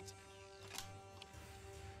magic.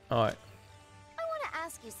 Alright. I want to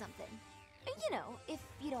ask you something. You know, if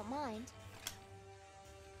you don't mind.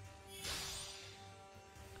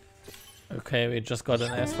 Okay, we just got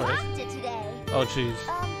an S for it. Rocked it today. Oh jeez.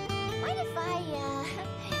 Mind if I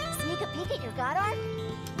sneak a peek at your god arc?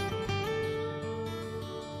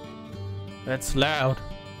 That's loud.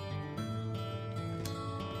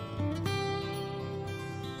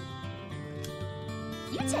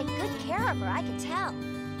 You take good care of her, I can tell.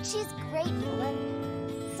 She's grateful,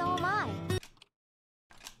 and so am I.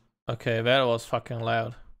 Okay, that was fucking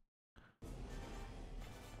loud.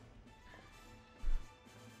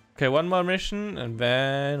 Okay, one more mission and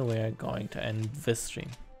then we're going to end this stream.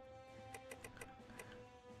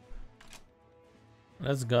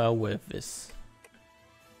 Let's go with this.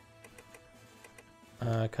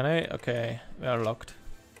 Can I? Okay, we are locked.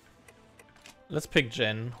 Let's pick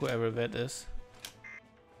Jen, whoever that is.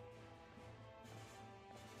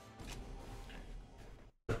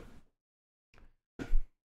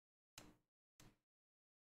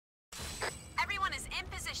 Everyone is in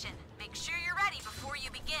position. Make sure you're ready before you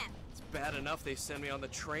begin. It's bad enough they send me on the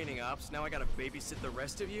training ops. Now I gotta babysit the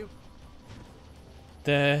rest of you?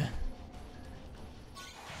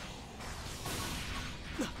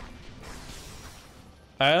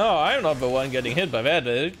 I know, I'm not the one getting hit by that,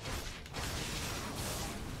 dude.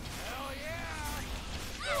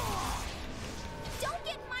 Don't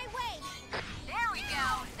get in my way! There we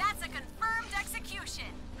go. That's a confirmed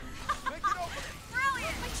execution.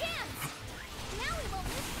 Brilliant. My chance! Now we won't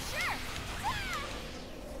lose for sure!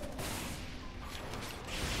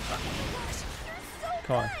 Oh my gosh, you're so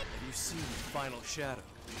Come on. Have you seen the final shadow?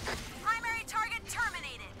 Primary target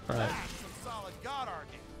terminated. Alright. Some solid god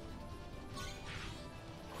arcing.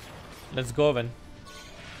 Let's go then.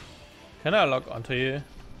 Can I lock onto you?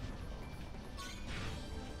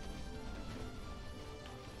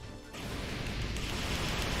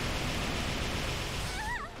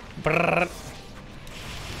 Brrr.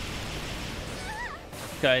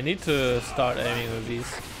 Okay, I need to start aiming with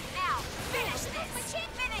these. Now, finish this.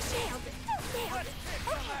 Finish him. Okay,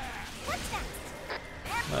 what's next?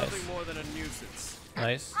 Nice. Nothing more than a nuisance.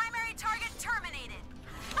 Nice. Primary target terminated.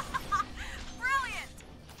 Brilliant.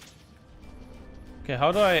 Okay,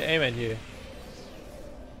 how do I aim at you?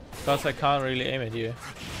 Because I can't really aim at you.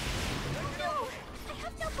 No, I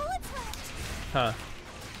have no bullets left. Huh.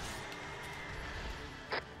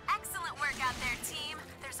 Excellent work out there, team.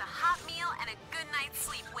 There's a hot meal and a good night's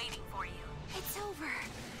sleep waiting for you. It's over.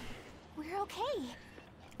 We're okay.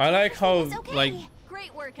 I like how It's okay. like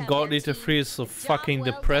Great work out God there, Eater team. 3 is so Job fucking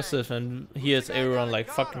well depressive and he has everyone like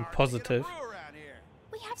fucking positive.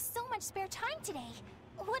 We have so much spare time today.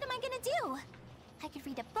 What am I gonna do? I could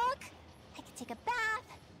read a book. I could take a bath.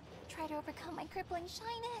 Try to overcome my crippling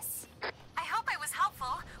shyness. I hope I was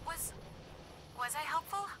helpful. Was I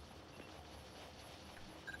helpful?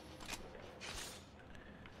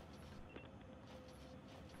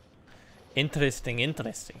 Interesting,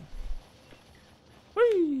 interesting.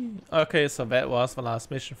 Whee! Okay, so that was the last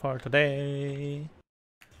mission for today.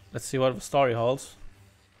 Let's see what the story holds.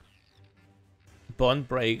 Bond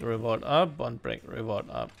break reward up, bond break reward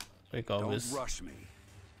up. We go with. Don't rush me.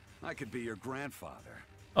 I could be your grandfather.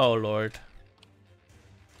 Oh lord.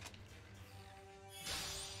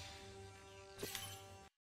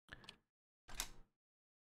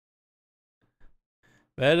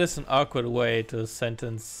 That is an awkward way to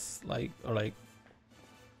sentence like or like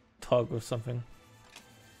talk with something.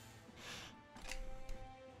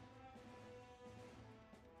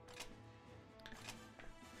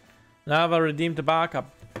 Now I redeemed the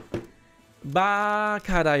backup.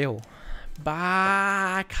 Bakadayo.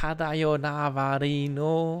 Bakadayo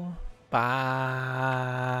Navarino.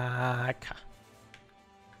 Baka.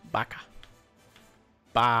 Baka.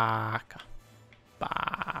 Baka.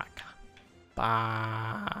 Baka.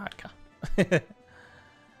 Baka.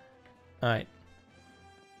 Alright.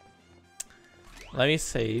 Let me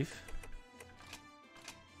save.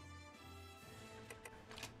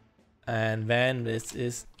 And then this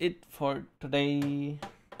is it for today.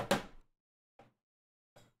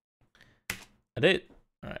 I did.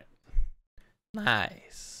 Alright.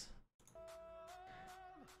 Nice.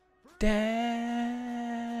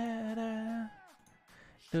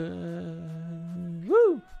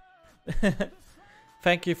 Woo!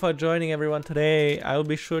 Thank you for joining everyone today. I will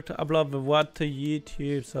be sure to upload the VOD to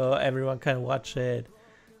YouTube so everyone can watch it.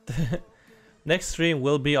 Next stream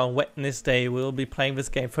will be on Wednesday. We'll be playing this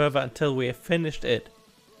game further until we have finished it.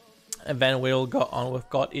 And then we'll go on with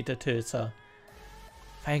God Eater 2. So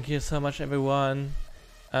thank you so much everyone.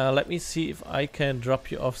 Let me see if I can drop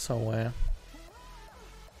you off somewhere.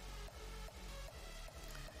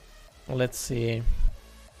 Let's see.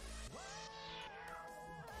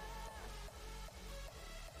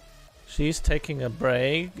 She's taking a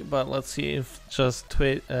break, but let's see if just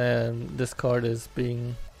Discord is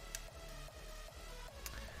being...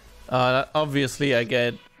 obviously I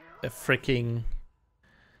get a freaking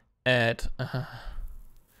ad.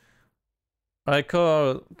 Alright,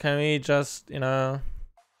 cool. Can we just, you know,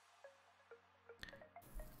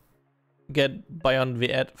 get beyond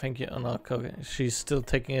the ad? Thank you. Oh no, okay. She's still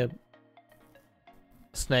taking a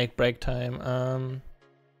snake break time.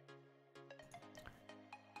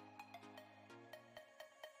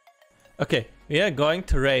 Okay, we are going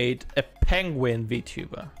to raid a penguin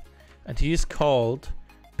VTuber, and he is called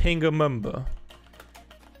Pingamumbo.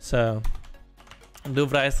 So, do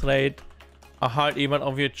Rice raid, a hard event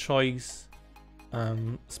of your choice.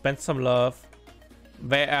 Spend some love.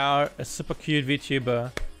 They are a super cute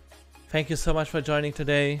VTuber. Thank you so much for joining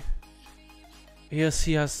today. You'll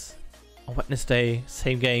see us on Wednesday,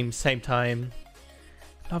 same game, same time.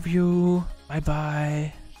 Love you. Bye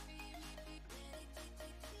bye.